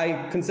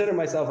I consider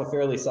myself a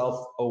fairly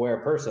self-aware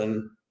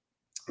person.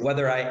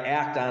 Whether I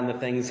act on the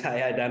things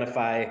I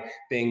identify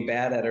being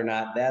bad at or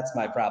not, that's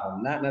my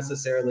problem. Not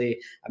necessarily,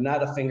 I'm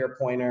not a finger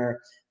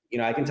pointer.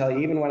 I can tell you,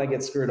 even when I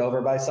get screwed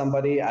over by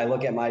somebody, I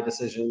look at my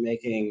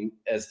decision-making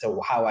as to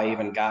how I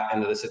even got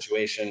into the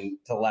situation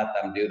to let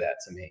them do that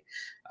to me.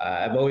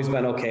 I've always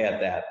been okay at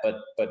that,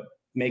 but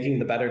making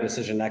the better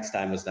decision next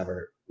time was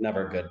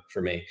never good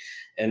for me.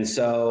 And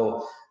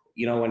so,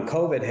 when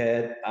COVID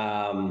hit,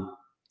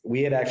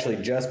 we had actually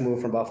just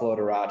moved from Buffalo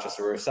to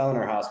Rochester. We were selling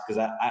our house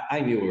because I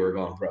knew we were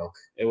going broke.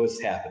 It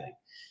was happening.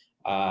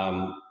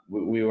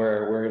 We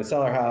were going to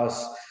sell our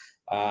house.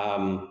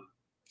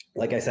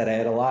 Like I said, I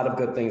had a lot of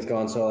good things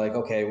going. So like,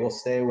 okay, we'll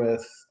stay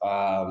with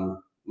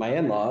my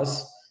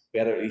in-laws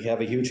we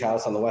have a huge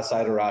house on the west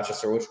side of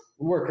Rochester, which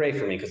worked great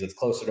for me because it's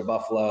closer to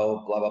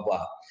Buffalo, blah, blah,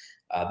 blah.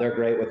 They're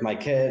great with my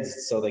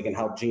kids, so they can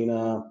help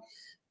Gina.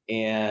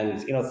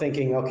 And,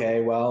 thinking,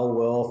 okay, well,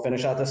 we'll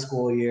finish out the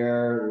school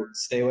year,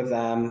 stay with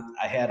them.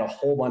 I had a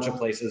whole bunch of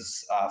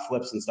places,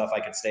 flips and stuff I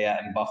could stay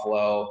at in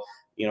Buffalo,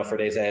 for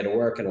days I had to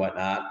work and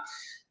whatnot.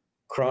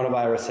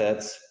 Coronavirus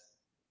hits.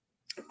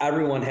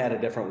 Everyone had a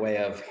different way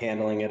of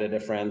handling it, a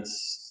different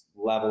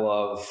level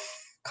of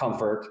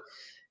comfort.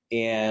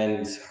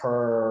 And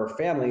her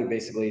family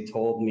basically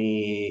told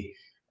me,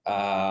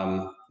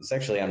 it's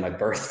actually on my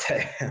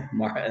birthday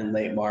in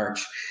late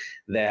March,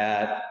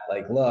 that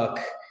look,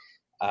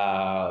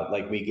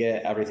 we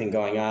get everything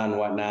going on,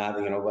 whatnot,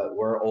 but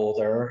we're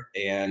older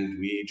and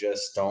we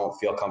just don't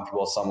feel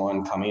comfortable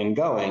someone coming and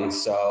going.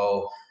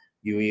 So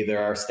you either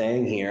are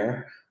staying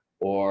here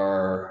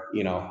or,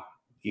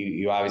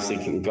 you obviously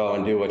can go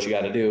and do what you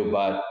got to do,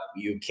 but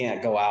you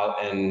can't go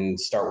out and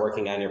start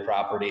working on your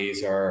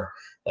properties or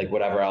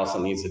whatever else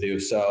it needs to do.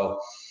 So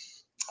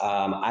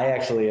I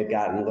actually had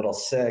gotten a little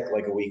sick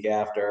a week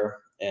after.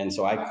 And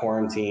so I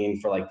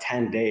quarantined for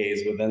 10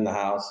 days within the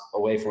house,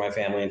 away from my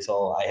family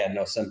until I had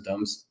no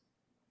symptoms.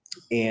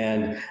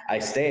 And I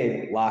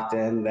stayed locked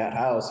in that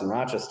house in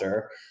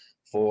Rochester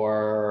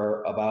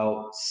for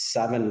about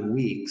 7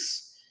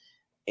 weeks.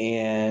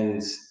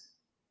 And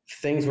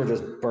things were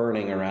just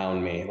burning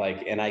around me,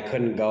 and I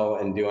couldn't go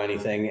and do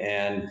anything.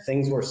 And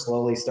things were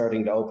slowly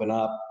starting to open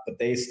up, but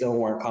they still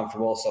weren't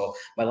comfortable. So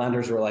my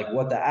lenders were like,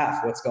 what the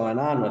F, what's going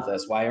on with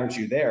this? Why aren't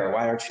you there?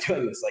 Why aren't you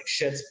doing this?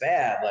 Shit's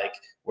bad.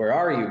 Where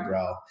are you,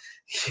 bro?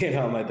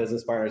 My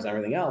business partners and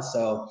everything else.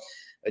 So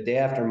a day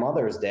after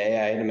Mother's Day,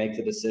 I had to make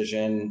the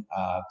decision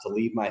to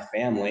leave my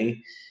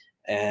family.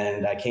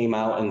 And I came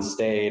out and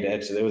stayed.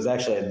 It was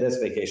actually at this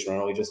vacation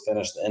rental. We just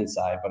finished the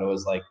inside, but it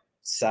was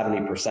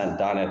 70%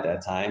 done at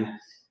that time.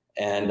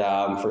 And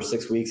for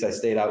 6 weeks, I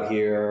stayed out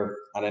here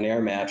on an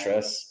air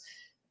mattress,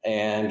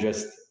 and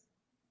just,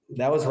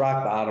 that was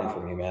rock bottom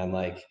for me, man.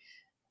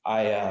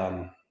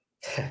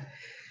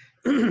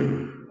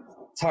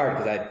 It's hard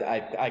because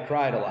I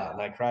cried a lot,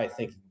 and I cry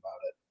thinking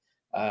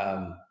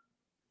about it.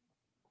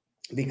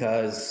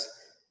 Because,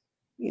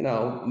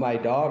 my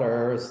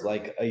daughter is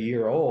a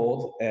year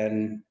old,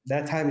 and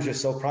that time is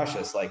just so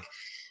precious.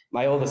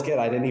 My oldest kid,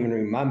 I didn't even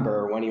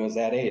remember when he was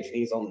that age.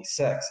 He's only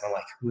 6. And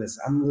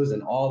I'm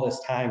losing all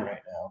this time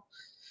right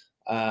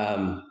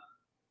now.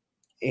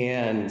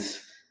 And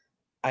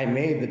I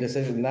made the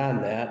decision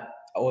then that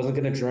I wasn't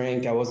going to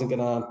drink. I wasn't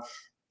going to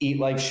eat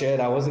like shit.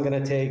 I wasn't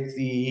going to take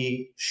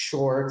the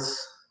short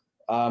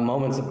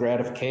moments of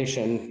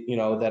gratification,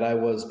 that I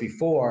was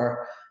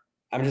before.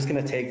 I'm just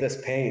going to take this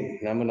pain,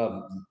 and I'm going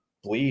to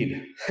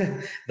bleed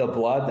the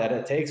blood that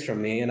it takes from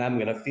me, and I'm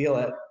going to feel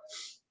it.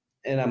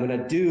 And I'm going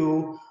to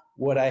do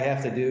what I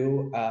have to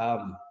do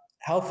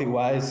healthy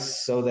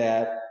wise so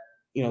that,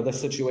 the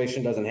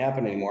situation doesn't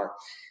happen anymore.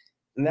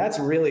 And that's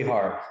really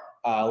hard.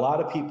 A lot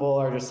of people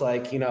are just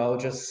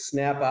just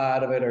snap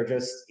out of it, or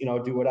just,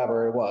 do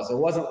whatever it was. It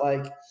wasn't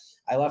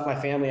I left my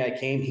family, I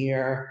came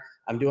here,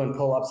 I'm doing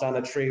pull-ups on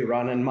a tree,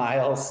 running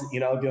miles,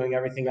 doing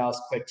everything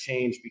else, quick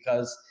change,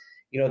 because,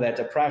 that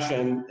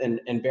depression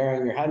and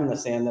burying your head in the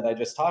sand that I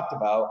just talked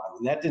about,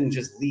 that didn't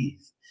just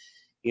leave,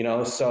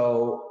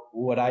 So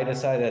what I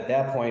decided at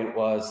that point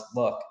was,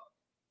 look,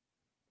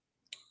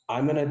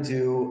 I'm going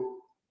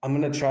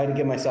to try to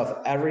give myself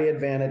every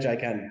advantage I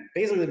can,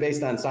 basically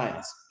based on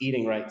science,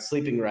 eating right,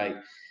 sleeping right,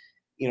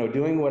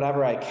 doing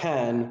whatever I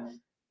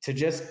can to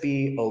just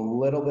be a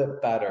little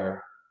bit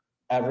better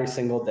every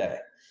single day.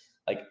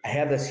 I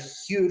have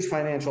this huge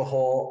financial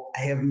hole. I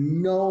have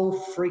no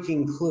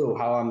freaking clue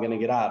how I'm going to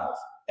get out of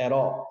at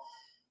all.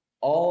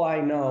 All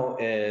I know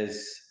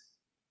is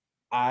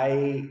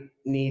I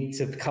need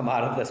to come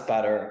out of this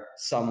better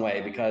some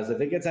way, because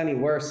if it gets any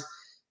worse,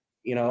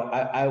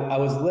 I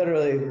was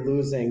literally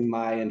losing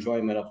my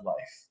enjoyment of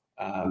life,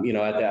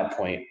 at that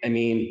point. I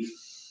mean,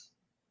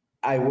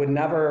 I would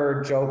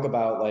never joke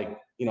about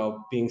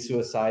being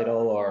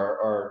suicidal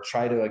or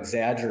try to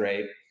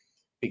exaggerate,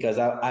 because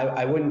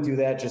I wouldn't do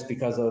that just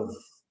because of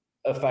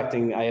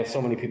affecting, I have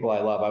so many people I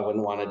love, I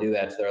wouldn't want to do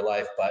that to their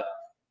life, but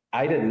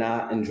I did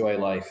not enjoy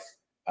life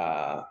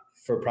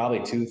for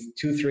probably 2,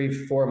 3,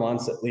 4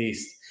 months at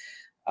least.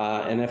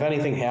 And if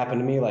anything happened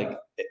to me,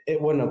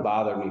 it wouldn't have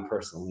bothered me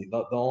personally.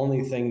 The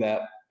only thing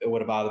that it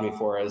would have bothered me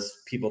for is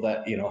people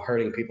that,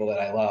 hurting people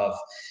that I love.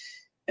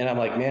 And I'm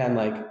man,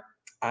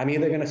 I'm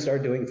either going to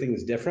start doing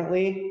things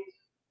differently,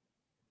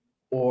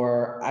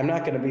 or I'm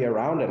not going to be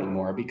around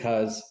anymore,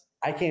 because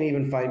I can't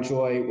even find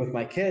joy with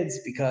my kids,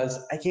 because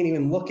I can't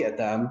even look at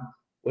them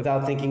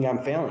without thinking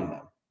I'm failing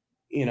them,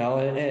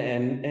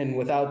 and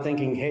without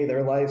thinking, hey,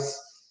 their life's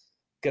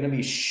going to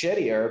be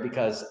shittier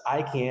because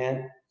I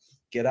can't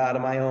get out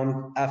of my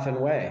own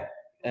effing way.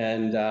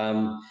 And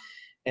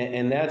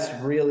that's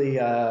really,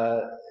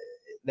 it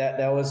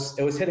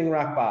was hitting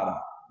rock bottom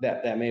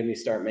that made me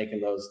start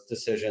making those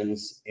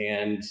decisions.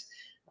 And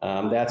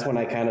that's when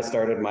I kind of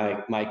started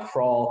my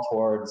crawl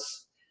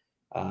towards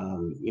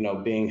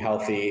being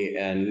healthy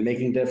and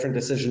making different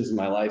decisions in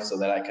my life so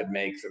that I could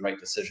make the right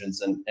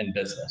decisions in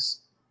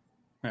business.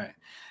 Right.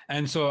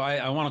 And so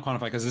I want to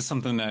quantify, because this is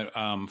something that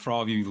for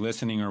all of you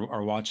listening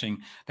or watching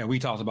that we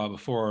talked about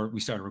before we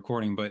started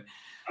recording, but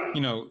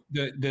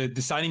the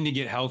deciding to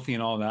get healthy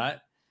and all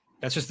that,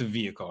 that's just a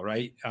vehicle,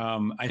 right?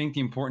 I think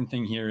the important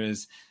thing here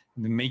is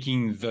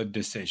making the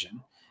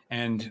decision.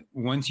 And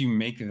once you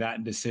make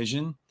that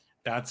decision,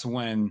 that's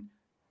when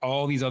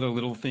all these other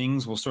little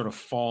things will sort of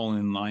fall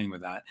in line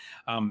with that.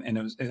 And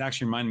it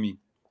actually reminded me,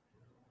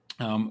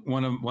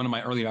 one of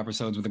my earlier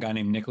episodes with a guy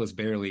named Nicholas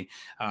Bailey.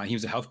 He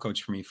was a health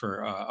coach for me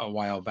for a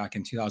while back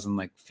in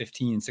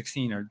 2015,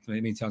 16, or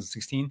maybe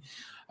 2016.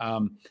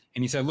 And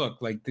he said,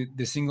 look, like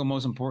the single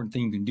most important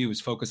thing you can do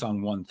is focus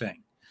on one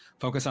thing.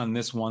 Focus on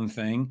this one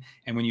thing.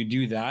 And when you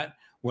do that,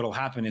 what'll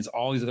happen is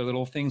all these other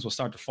little things will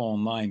start to fall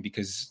in line,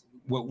 because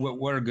what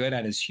we're good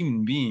at as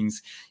human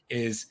beings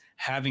is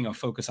having a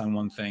focus on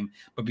one thing.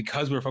 But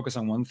because we're focused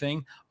on one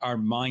thing, our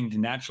mind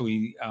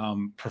naturally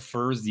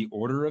prefers the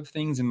order of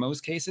things in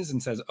most cases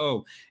and says,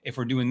 oh, if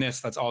we're doing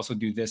this, let's also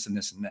do this and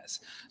this and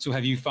this. So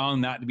have you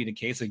found that to be the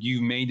case? Like,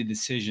 you made a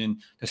decision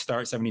to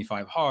start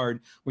 75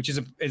 Hard, which is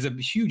a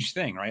huge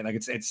thing, right? Like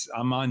it's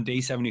I'm on day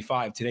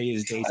 75. Today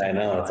is day 75. I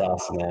know, it's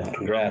awesome, man.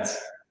 Congrats.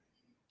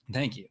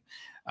 Thank you.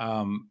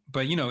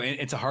 But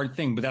it's a hard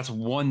thing, but that's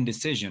one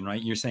decision,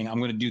 right? You're saying, I'm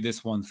going to do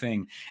this one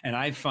thing. And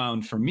I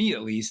found, for me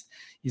at least,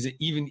 is that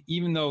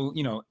even though,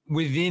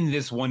 within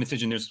this one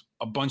decision, there's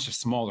a bunch of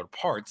smaller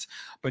parts,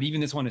 but even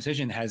this one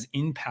decision has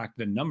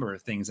impacted a number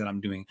of things that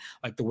I'm doing,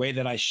 like the way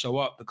that I show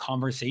up, the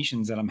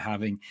conversations that I'm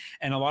having.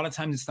 And a lot of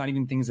times it's not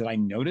even things that I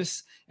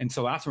notice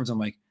until afterwards. I'm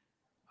like,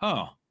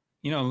 oh,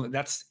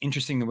 that's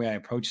interesting, the way I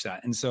approach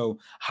that. And so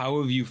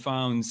how have you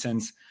found,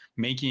 since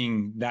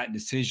making that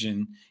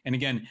decision? And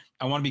again,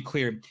 I want to be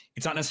clear,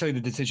 it's not necessarily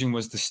the decision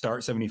was to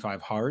start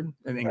 75 Hard,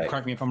 and right.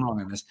 Correct me if I'm wrong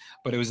on this,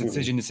 but it was a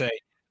decision to say,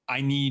 I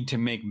need to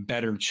make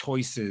better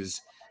choices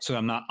so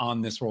I'm not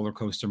on this roller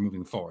coaster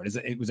moving forward.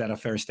 Was that a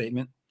fair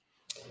statement?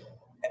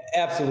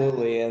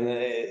 Absolutely.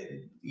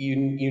 And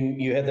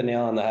you hit the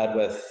nail on the head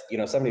with,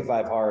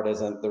 75 Hard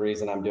isn't the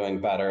reason I'm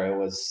doing better. It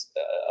was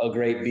a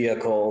great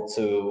vehicle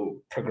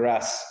to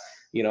progress,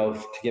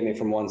 to get me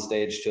from one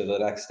stage to the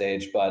next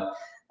stage. But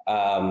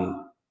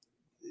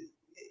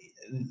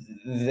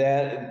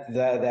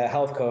that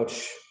health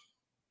coach,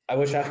 I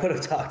wish I would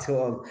have talked to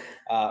him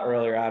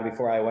earlier on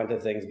before I went to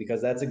things,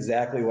 because that's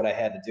exactly what I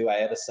had to do. I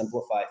had to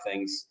simplify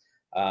things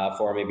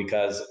for me,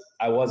 because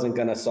I wasn't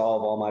going to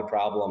solve all my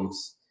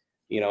problems,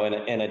 in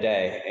a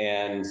day.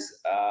 And,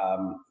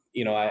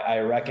 I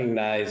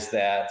recognize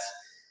that,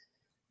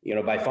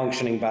 by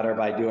functioning better,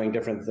 by doing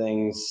different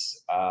things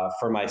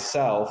for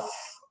myself,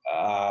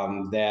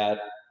 that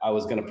I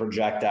was going to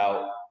project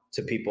out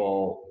to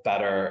people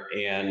better.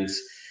 And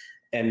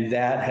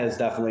that has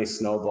definitely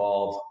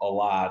snowballed a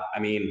lot. I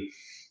mean,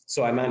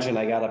 so I mentioned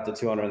I got up to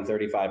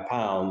 235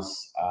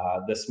 pounds.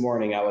 This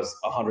morning I was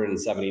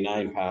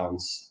 179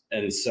 pounds.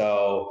 And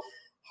so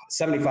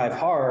 75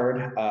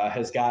 Hard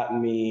has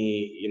gotten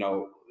me,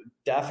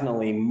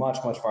 definitely much,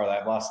 much farther.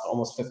 I've lost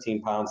almost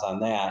 15 pounds on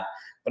that.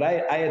 But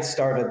I had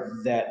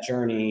started that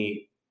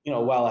journey,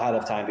 well ahead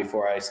of time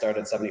before I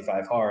started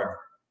 75 Hard.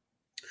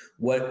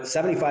 What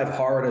 75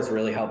 Hard has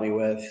really helped me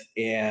with,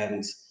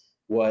 and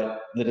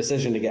what the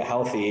decision to get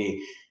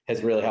healthy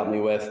has really helped me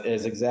with,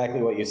 is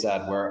exactly what you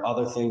said, where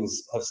other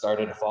things have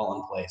started to fall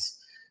in place.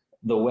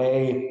 The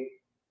way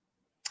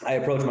I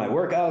approach my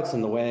workouts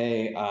and the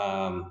way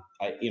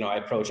I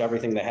approach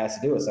everything that has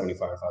to do with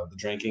 75 Hard, the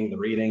drinking, the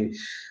reading,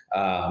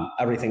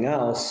 everything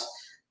else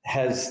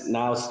has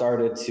now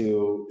started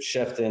to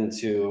shift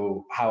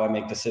into how I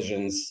make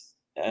decisions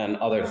and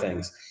other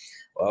things.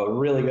 A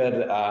really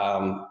good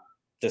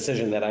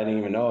decision that I didn't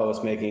even know I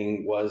was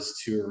making was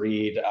to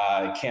read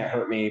Can't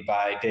Hurt Me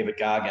by David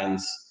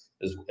Goggins,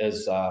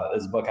 his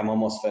book. I'm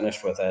almost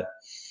finished with it.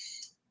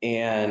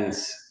 And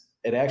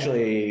it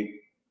actually,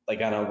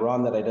 like on a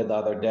run that I did the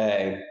other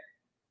day,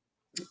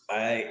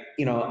 I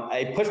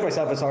push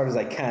myself as hard as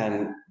I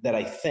can, that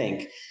I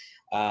think.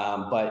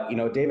 But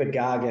David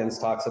Goggins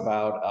talks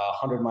about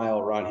a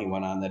 100-mile run he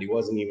went on that he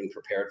wasn't even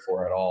prepared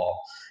for at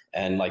all.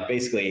 And like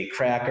basically ate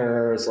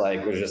crackers,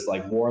 like was just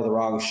like wore the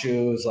wrong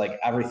shoes, like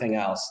everything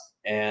else.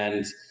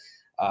 And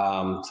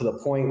to the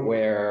point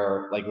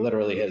where like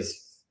literally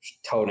his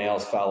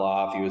toenails fell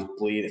off. He was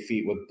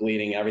feet with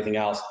bleeding, everything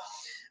else.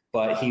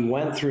 But he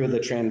went through the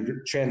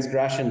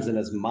transgressions in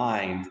his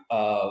mind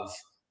of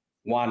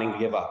wanting to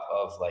give up,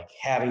 of like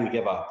having to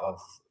give up, of,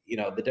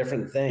 the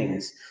different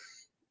things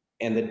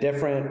and the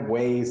different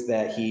ways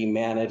that he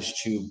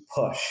managed to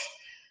push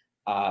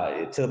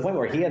to the point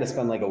where he had to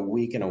spend like a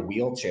week in a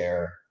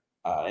wheelchair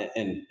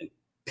and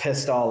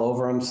pissed all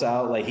over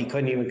himself. Like he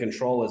couldn't even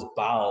control his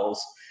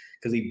bowels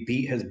because he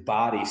beat his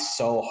body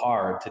so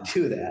hard to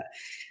do that.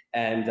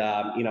 And,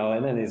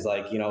 and then he's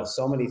like,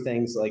 so many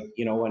things like,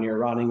 when you're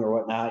running or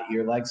whatnot,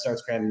 your leg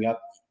starts cramping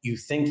up. You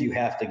think you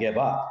have to give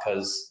up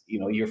because,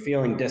 you're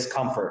feeling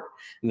discomfort,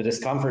 and the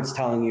discomfort's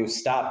telling you,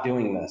 stop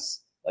doing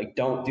this. Like,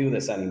 don't do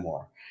this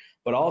anymore.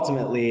 But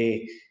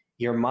ultimately,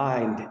 your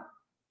mind,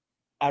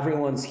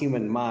 everyone's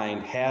human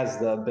mind has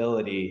the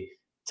ability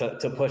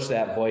to push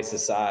that voice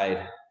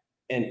aside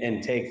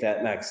and take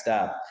that next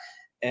step.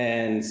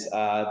 And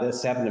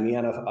this happened to me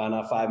on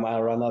a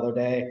 5-mile run the other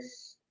day.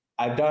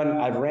 I've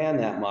ran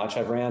that much.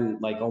 I've ran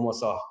like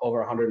almost over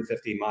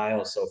 150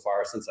 miles so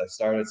far since I've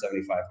started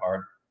 75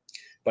 hard.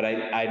 But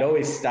I'd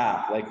always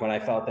stop, like when I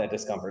felt that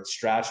discomfort,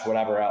 stretch,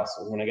 whatever else,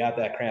 when I got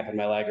that cramp in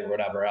my leg or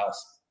whatever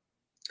else.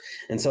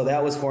 And so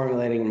that was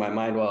formulating in my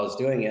mind while I was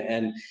doing it.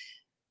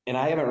 And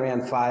I haven't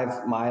ran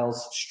 5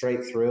 miles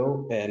straight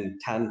through in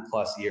 10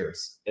 plus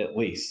years, at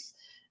least.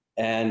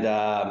 And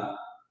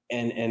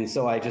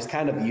so I just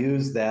kind of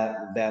used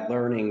that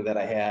learning that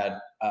I had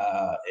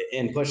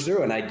and pushed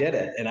through, and I did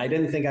it. And I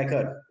didn't think I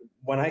could.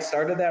 When I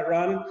started that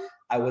run,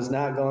 I was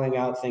not going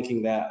out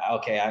thinking that,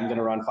 okay, I'm going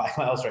to run 5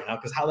 miles right now,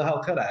 because how the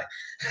hell could I?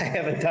 I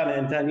haven't done it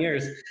in 10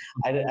 years.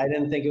 I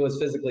didn't think it was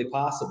physically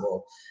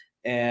possible.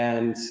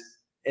 And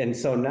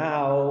so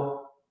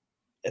now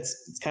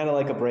it's kind of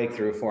like a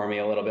breakthrough for me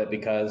a little bit,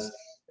 because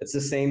it's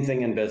the same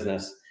thing in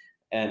business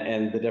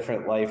and the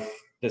different life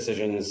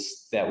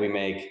decisions that we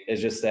make.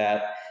 Is just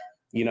that,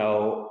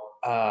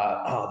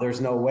 there's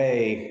no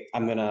way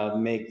I'm going to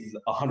make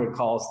 100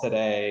 calls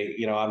today,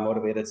 on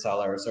motivated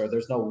sellers, or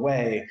there's no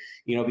way,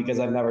 because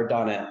I've never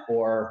done it.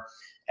 Or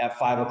at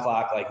 5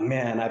 o'clock, like,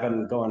 man, I've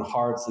been going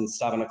hard since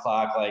 7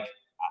 o'clock. Like,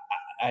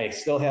 I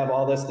still have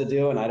all this to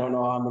do, and I don't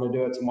know how I'm going to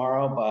do it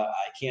tomorrow, but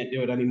I can't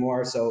do it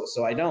anymore. So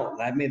I don't.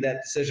 I've made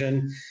that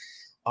decision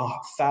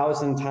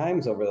 1,000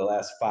 times over the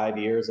last 5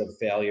 years of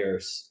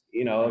failures,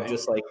 of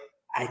just like,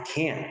 I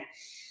can't.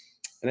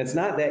 And it's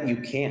not that you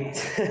can't.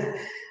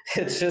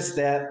 It's just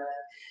that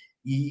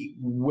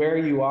where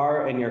you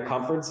are in your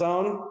comfort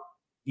zone,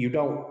 you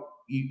don't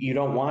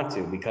want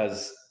to,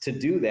 because to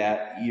do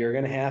that, you're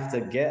going to have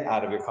to get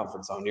out of your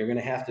comfort zone. You're going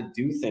to have to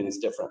do things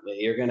differently.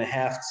 You're going to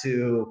have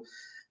to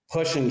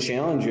push and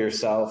challenge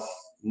yourself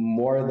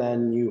more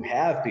than you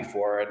have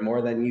before, and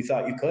more than you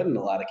thought you could in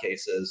a lot of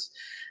cases.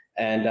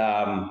 And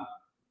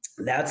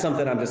that's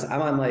something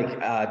I'm on,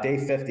 like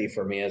day 50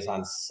 for me is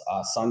on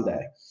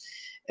Sunday.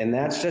 And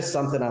that's just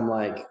something I'm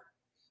like,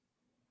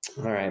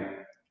 all right,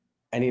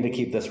 I need to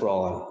keep this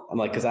rolling. I'm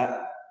like, because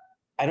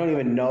I don't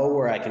even know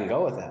where I can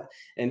go with that.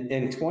 And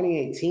in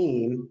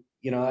 2018,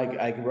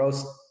 I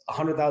grossed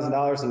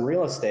 $100,000 in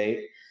real estate,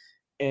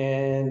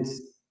 and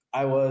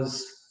I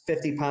was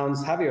 50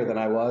 pounds heavier than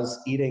I was,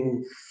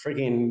 eating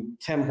freaking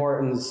Tim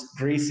Hortons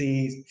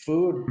greasy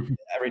food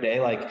every day,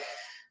 like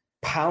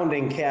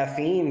pounding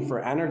caffeine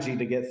for energy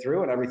to get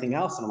through and everything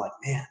else. And I'm like,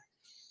 man,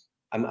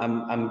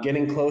 I'm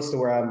getting close to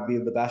where I'll be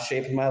the best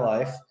shape in my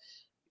life.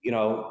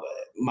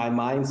 My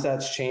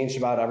mindset's changed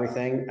about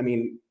everything. I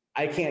mean,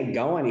 I can't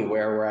go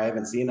anywhere where I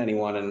haven't seen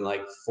anyone in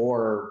like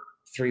 4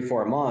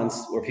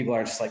 months, where people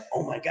are just like,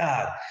 oh my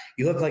God,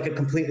 you look like a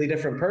completely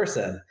different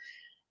person.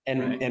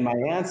 And my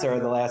answer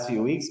the last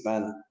few weeks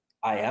been,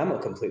 I am a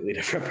completely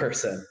different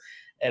person.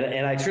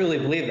 And I truly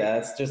believe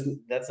that.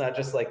 That's not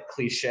just like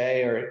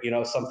cliche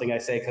or, something I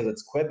say because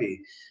it's quibby.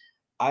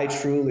 I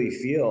truly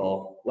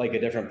feel like a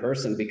different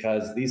person,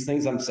 because these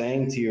things I'm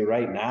saying to you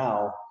right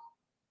now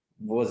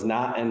was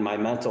not in my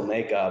mental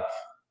makeup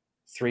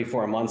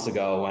 3-4 months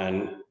ago,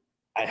 when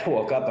I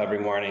woke up every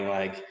morning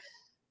like,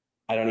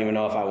 I don't even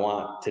know if I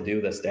want to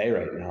do this day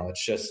right now.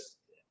 It's just,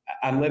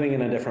 I'm living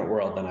in a different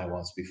world than I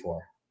was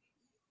before.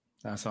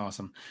 That's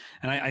awesome.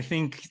 And I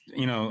think,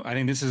 I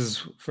think this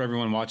is for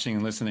everyone watching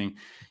and listening,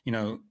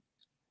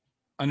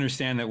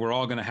 understand that we're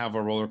all going to have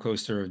a roller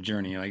coaster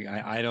journey. Like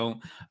I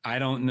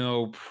don't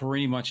know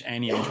pretty much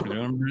any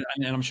entrepreneur,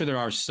 and I'm sure there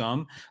are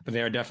some, but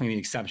they are definitely the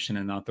exception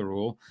and not the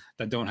rule,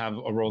 that don't have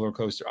a roller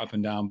coaster up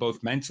and down,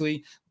 both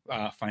mentally,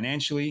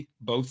 financially,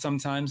 both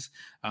sometimes,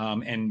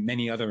 and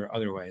many other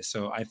ways.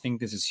 So I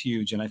think this is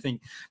huge. And I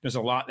think there's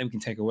a lot that we can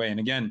take away. And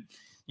again,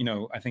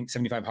 I think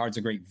 75 Hard is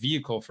a great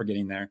vehicle for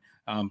getting there.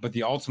 But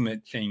the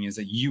ultimate thing is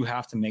that you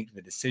have to make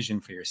the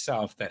decision for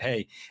yourself that,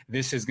 hey,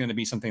 this is going to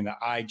be something that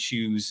I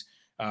choose.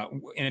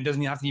 And it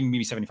doesn't have to even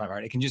be 75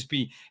 Hard. It can just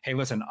be, hey,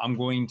 listen, I'm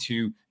going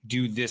to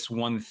do this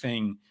one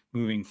thing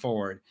moving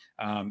forward,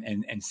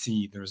 and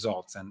see the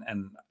results.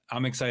 And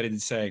I'm excited to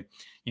say,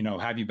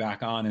 have you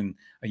back on in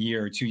a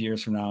year or 2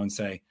 years from now and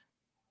say,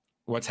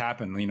 what's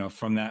happened,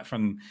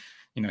 from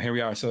here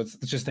we are. So let's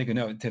just take a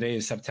note. Today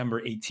is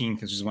September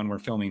 18th, which is when we're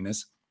filming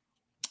this.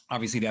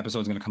 Obviously, the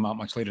episode is going to come out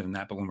much later than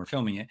that, but when we're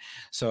filming it,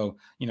 so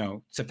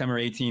September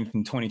 18th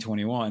in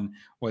 2021,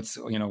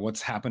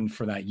 what's happened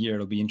for that year.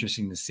 It'll be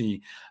interesting to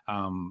see,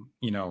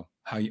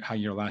 how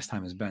your last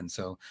time has been.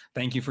 So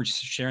thank you for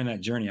sharing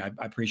that journey. I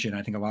appreciate it.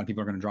 I think a lot of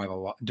people are going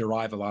to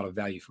derive a lot of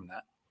value from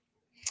that.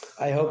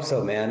 I hope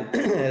so, man.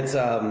 It's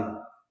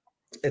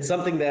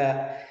something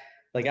that,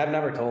 like, I've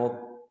never told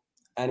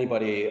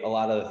anybody a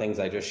lot of the things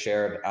I just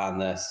shared on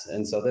this,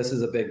 and so this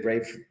is a big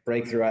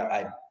breakthrough.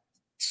 I'm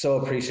so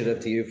appreciative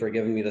to you for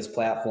giving me this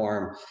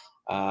platform,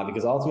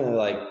 because ultimately,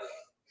 like,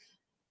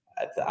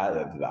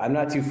 I'm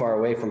not too far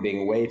away from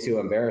being way too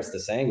embarrassed to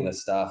saying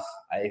this stuff.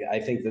 I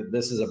think that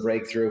this is a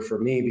breakthrough for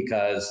me,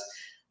 because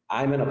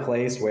I'm in a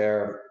place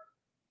where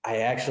I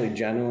actually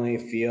genuinely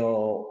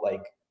feel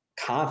like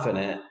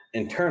confident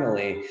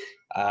internally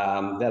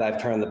that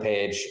I've turned the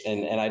page,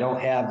 and I don't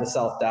have the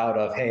self-doubt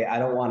of, hey, I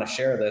don't want to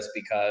share this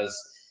because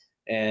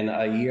in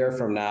a year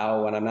from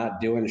now, when I'm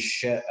not doing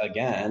shit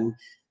again,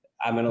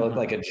 I'm going to look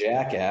like a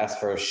jackass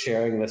for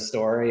sharing this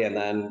story and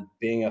then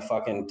being a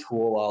fucking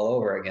tool all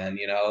over again,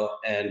 you know?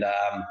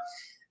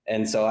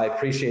 And so I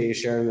appreciate you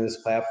sharing this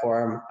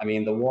platform. I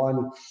mean, the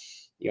one,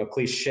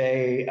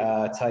 cliche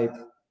type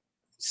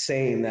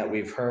saying that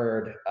we've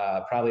heard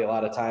probably a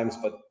lot of times,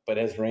 but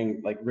has ring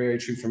like very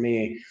true for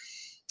me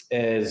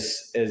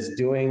is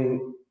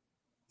doing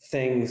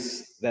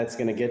things that's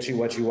going to get you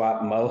what you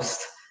want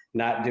most,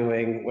 not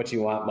doing what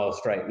you want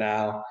most right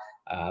now.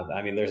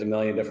 I mean, there's a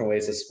million different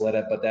ways to split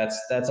it, but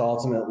that's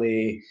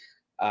ultimately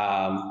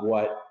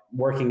what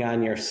working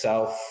on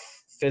yourself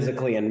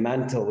physically and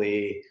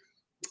mentally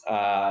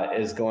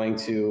is going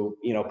to,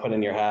 put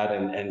in your head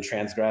and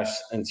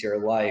transgress into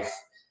your life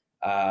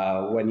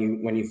when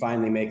you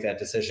finally make that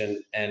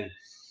decision. And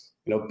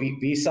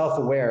be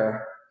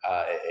self-aware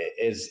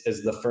is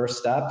the first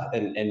step,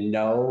 and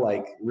know,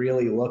 like,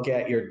 really look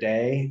at your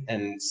day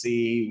and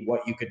see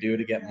what you could do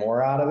to get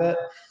more out of it.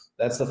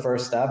 That's the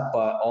first step,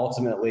 but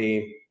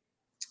ultimately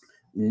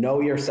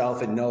know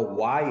yourself and know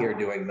why you're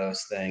doing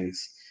those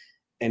things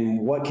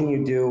and what can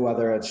you do,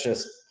 whether it's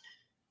just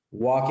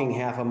walking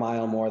half a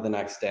mile more the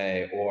next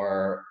day,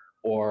 or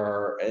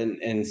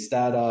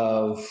instead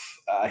of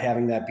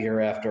having that beer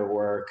after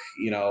work,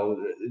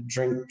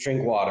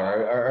 drink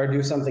water or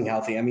do something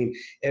healthy. I mean,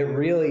 it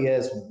really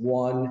is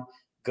one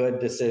good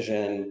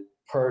decision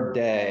per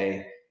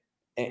day,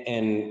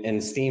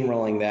 and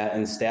steamrolling that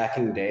and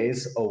stacking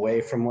days away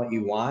from what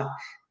you want.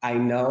 I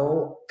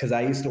know, because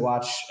I used to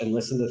watch and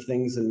listen to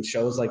things and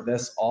shows like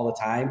this all the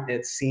time.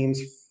 It seems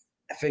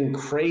effing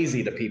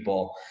crazy to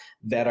people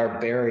that are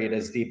buried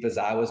as deep as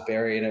I was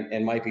buried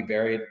and might be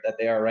buried that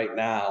they are right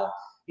now,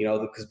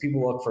 because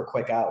people look for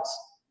quick outs.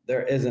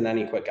 There isn't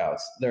any quick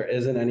outs. There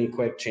isn't any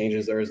quick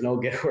changes. There is no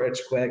get rich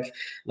quick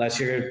unless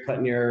you're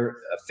putting your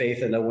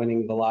faith into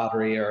winning the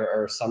lottery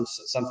or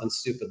something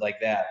stupid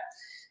like that.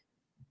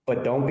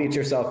 But don't beat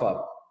yourself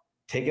up.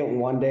 Take it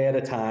one day at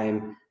a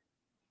time.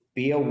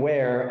 Be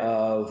aware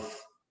of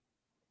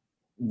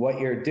what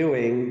you're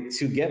doing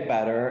to get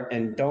better,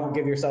 and don't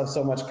give yourself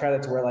so much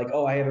credit to where, like,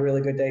 oh, I had a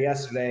really good day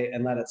yesterday,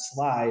 and let it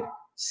slide.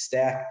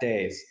 Stack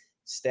days,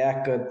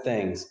 stack good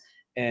things,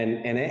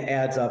 and it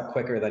adds up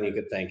quicker than you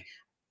could think.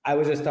 I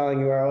was just telling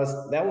you where I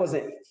was. That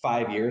wasn't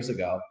 5 years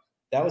ago.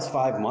 That was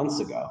 5 months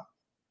ago.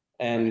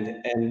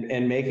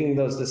 And making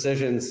those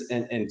decisions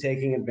and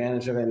taking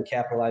advantage of it and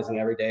capitalizing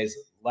every day has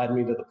led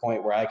me to the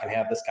point where I can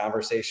have this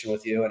conversation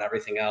with you and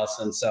everything else.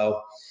 And so,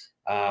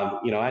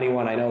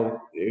 anyone I know,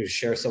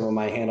 share some of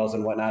my handles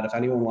and whatnot. If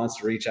anyone wants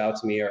to reach out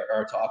to me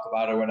or talk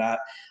about it or whatnot,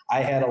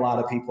 I had a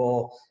lot of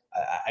people.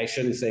 I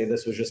shouldn't say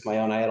this was just my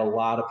own. I had a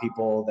lot of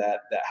people that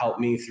helped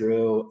me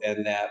through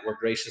and that were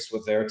gracious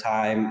with their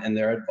time and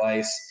their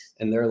advice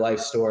and their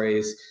life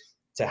stories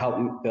to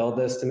help build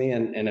this to me.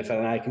 And if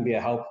I can be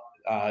a help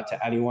to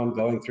anyone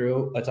going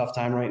through a tough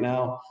time right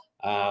now,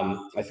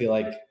 I feel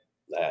like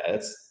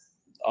it's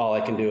all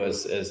I can do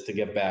is to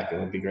give back. It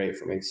would be great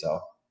for me. So.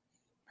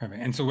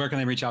 Perfect. And so where can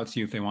they reach out to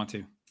you if they want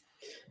to?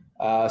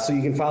 So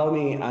you can follow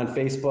me on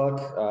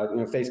Facebook,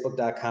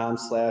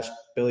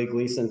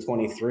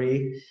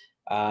 facebook.com/BillyGleason23.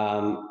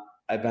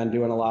 I've been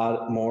doing a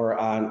lot more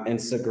on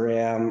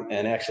Instagram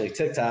and actually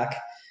TikTok.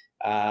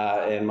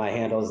 And my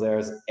handles there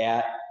is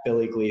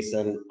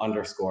 @BillyGleason_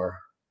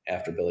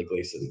 after Billy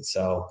Gleason.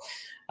 So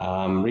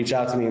reach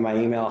out to me. My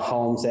email,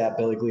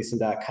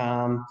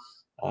 homes@BillyGleason.com,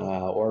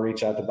 or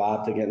reach out to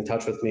Bob to get in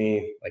touch with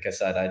me. Like I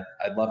said,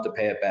 I'd love to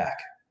pay it back.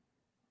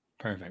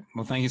 Perfect.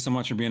 Well, thank you so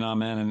much for being on,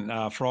 man.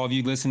 And for all of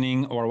you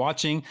listening or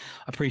watching,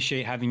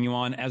 appreciate having you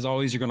on. As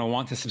always, you're going to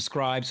want to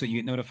subscribe so you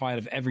get notified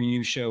of every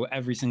new show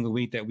every single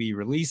week that we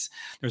release.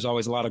 There's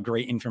always a lot of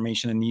great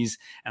information in these,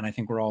 and I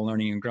think we're all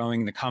learning and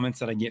growing. The comments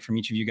that I get from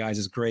each of you guys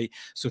is great.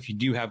 So if you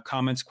do have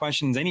comments,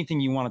 questions,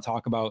 anything you want to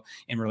talk about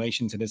in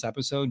relation to this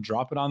episode,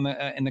 drop it on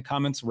in the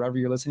comments wherever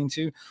you're listening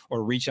to,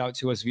 or reach out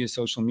to us via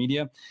social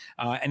media.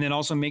 And then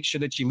also make sure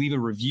that you leave a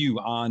review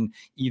on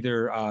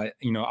either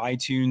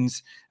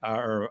iTunes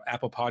or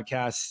Apple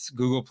Podcasts,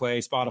 Google Play,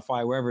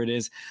 Spotify, wherever it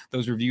is.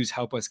 Those reviews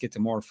help us get to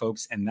more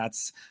folks, and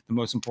that's the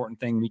most important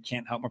thing. We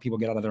can't help more people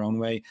get out of their own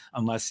way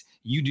unless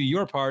you do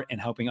your part in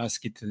helping us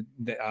get to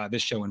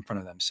this show in front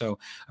of them. So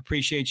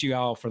appreciate you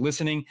all for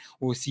listening.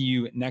 We'll see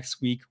you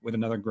next week with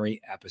another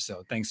great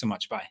episode. Thanks so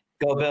much. Bye.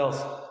 Go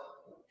Bills.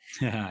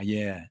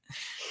 Yeah.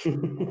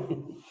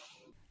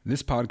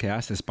 This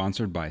podcast is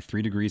sponsored by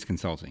 3 Degrees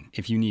Consulting.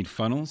 If you need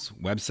funnels,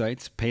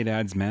 websites, paid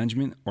ads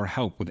management, or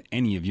help with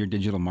any of your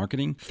digital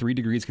marketing, 3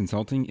 Degrees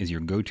Consulting is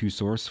your go-to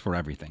source for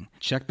everything.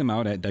 Check them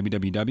out at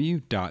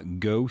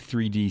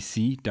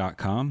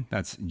www.go3dc.com.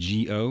 That's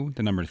Go,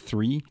 the number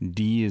 3,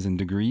 D is in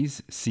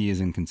degrees, C is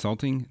in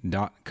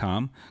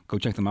consulting.com. Go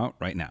check them out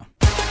right now.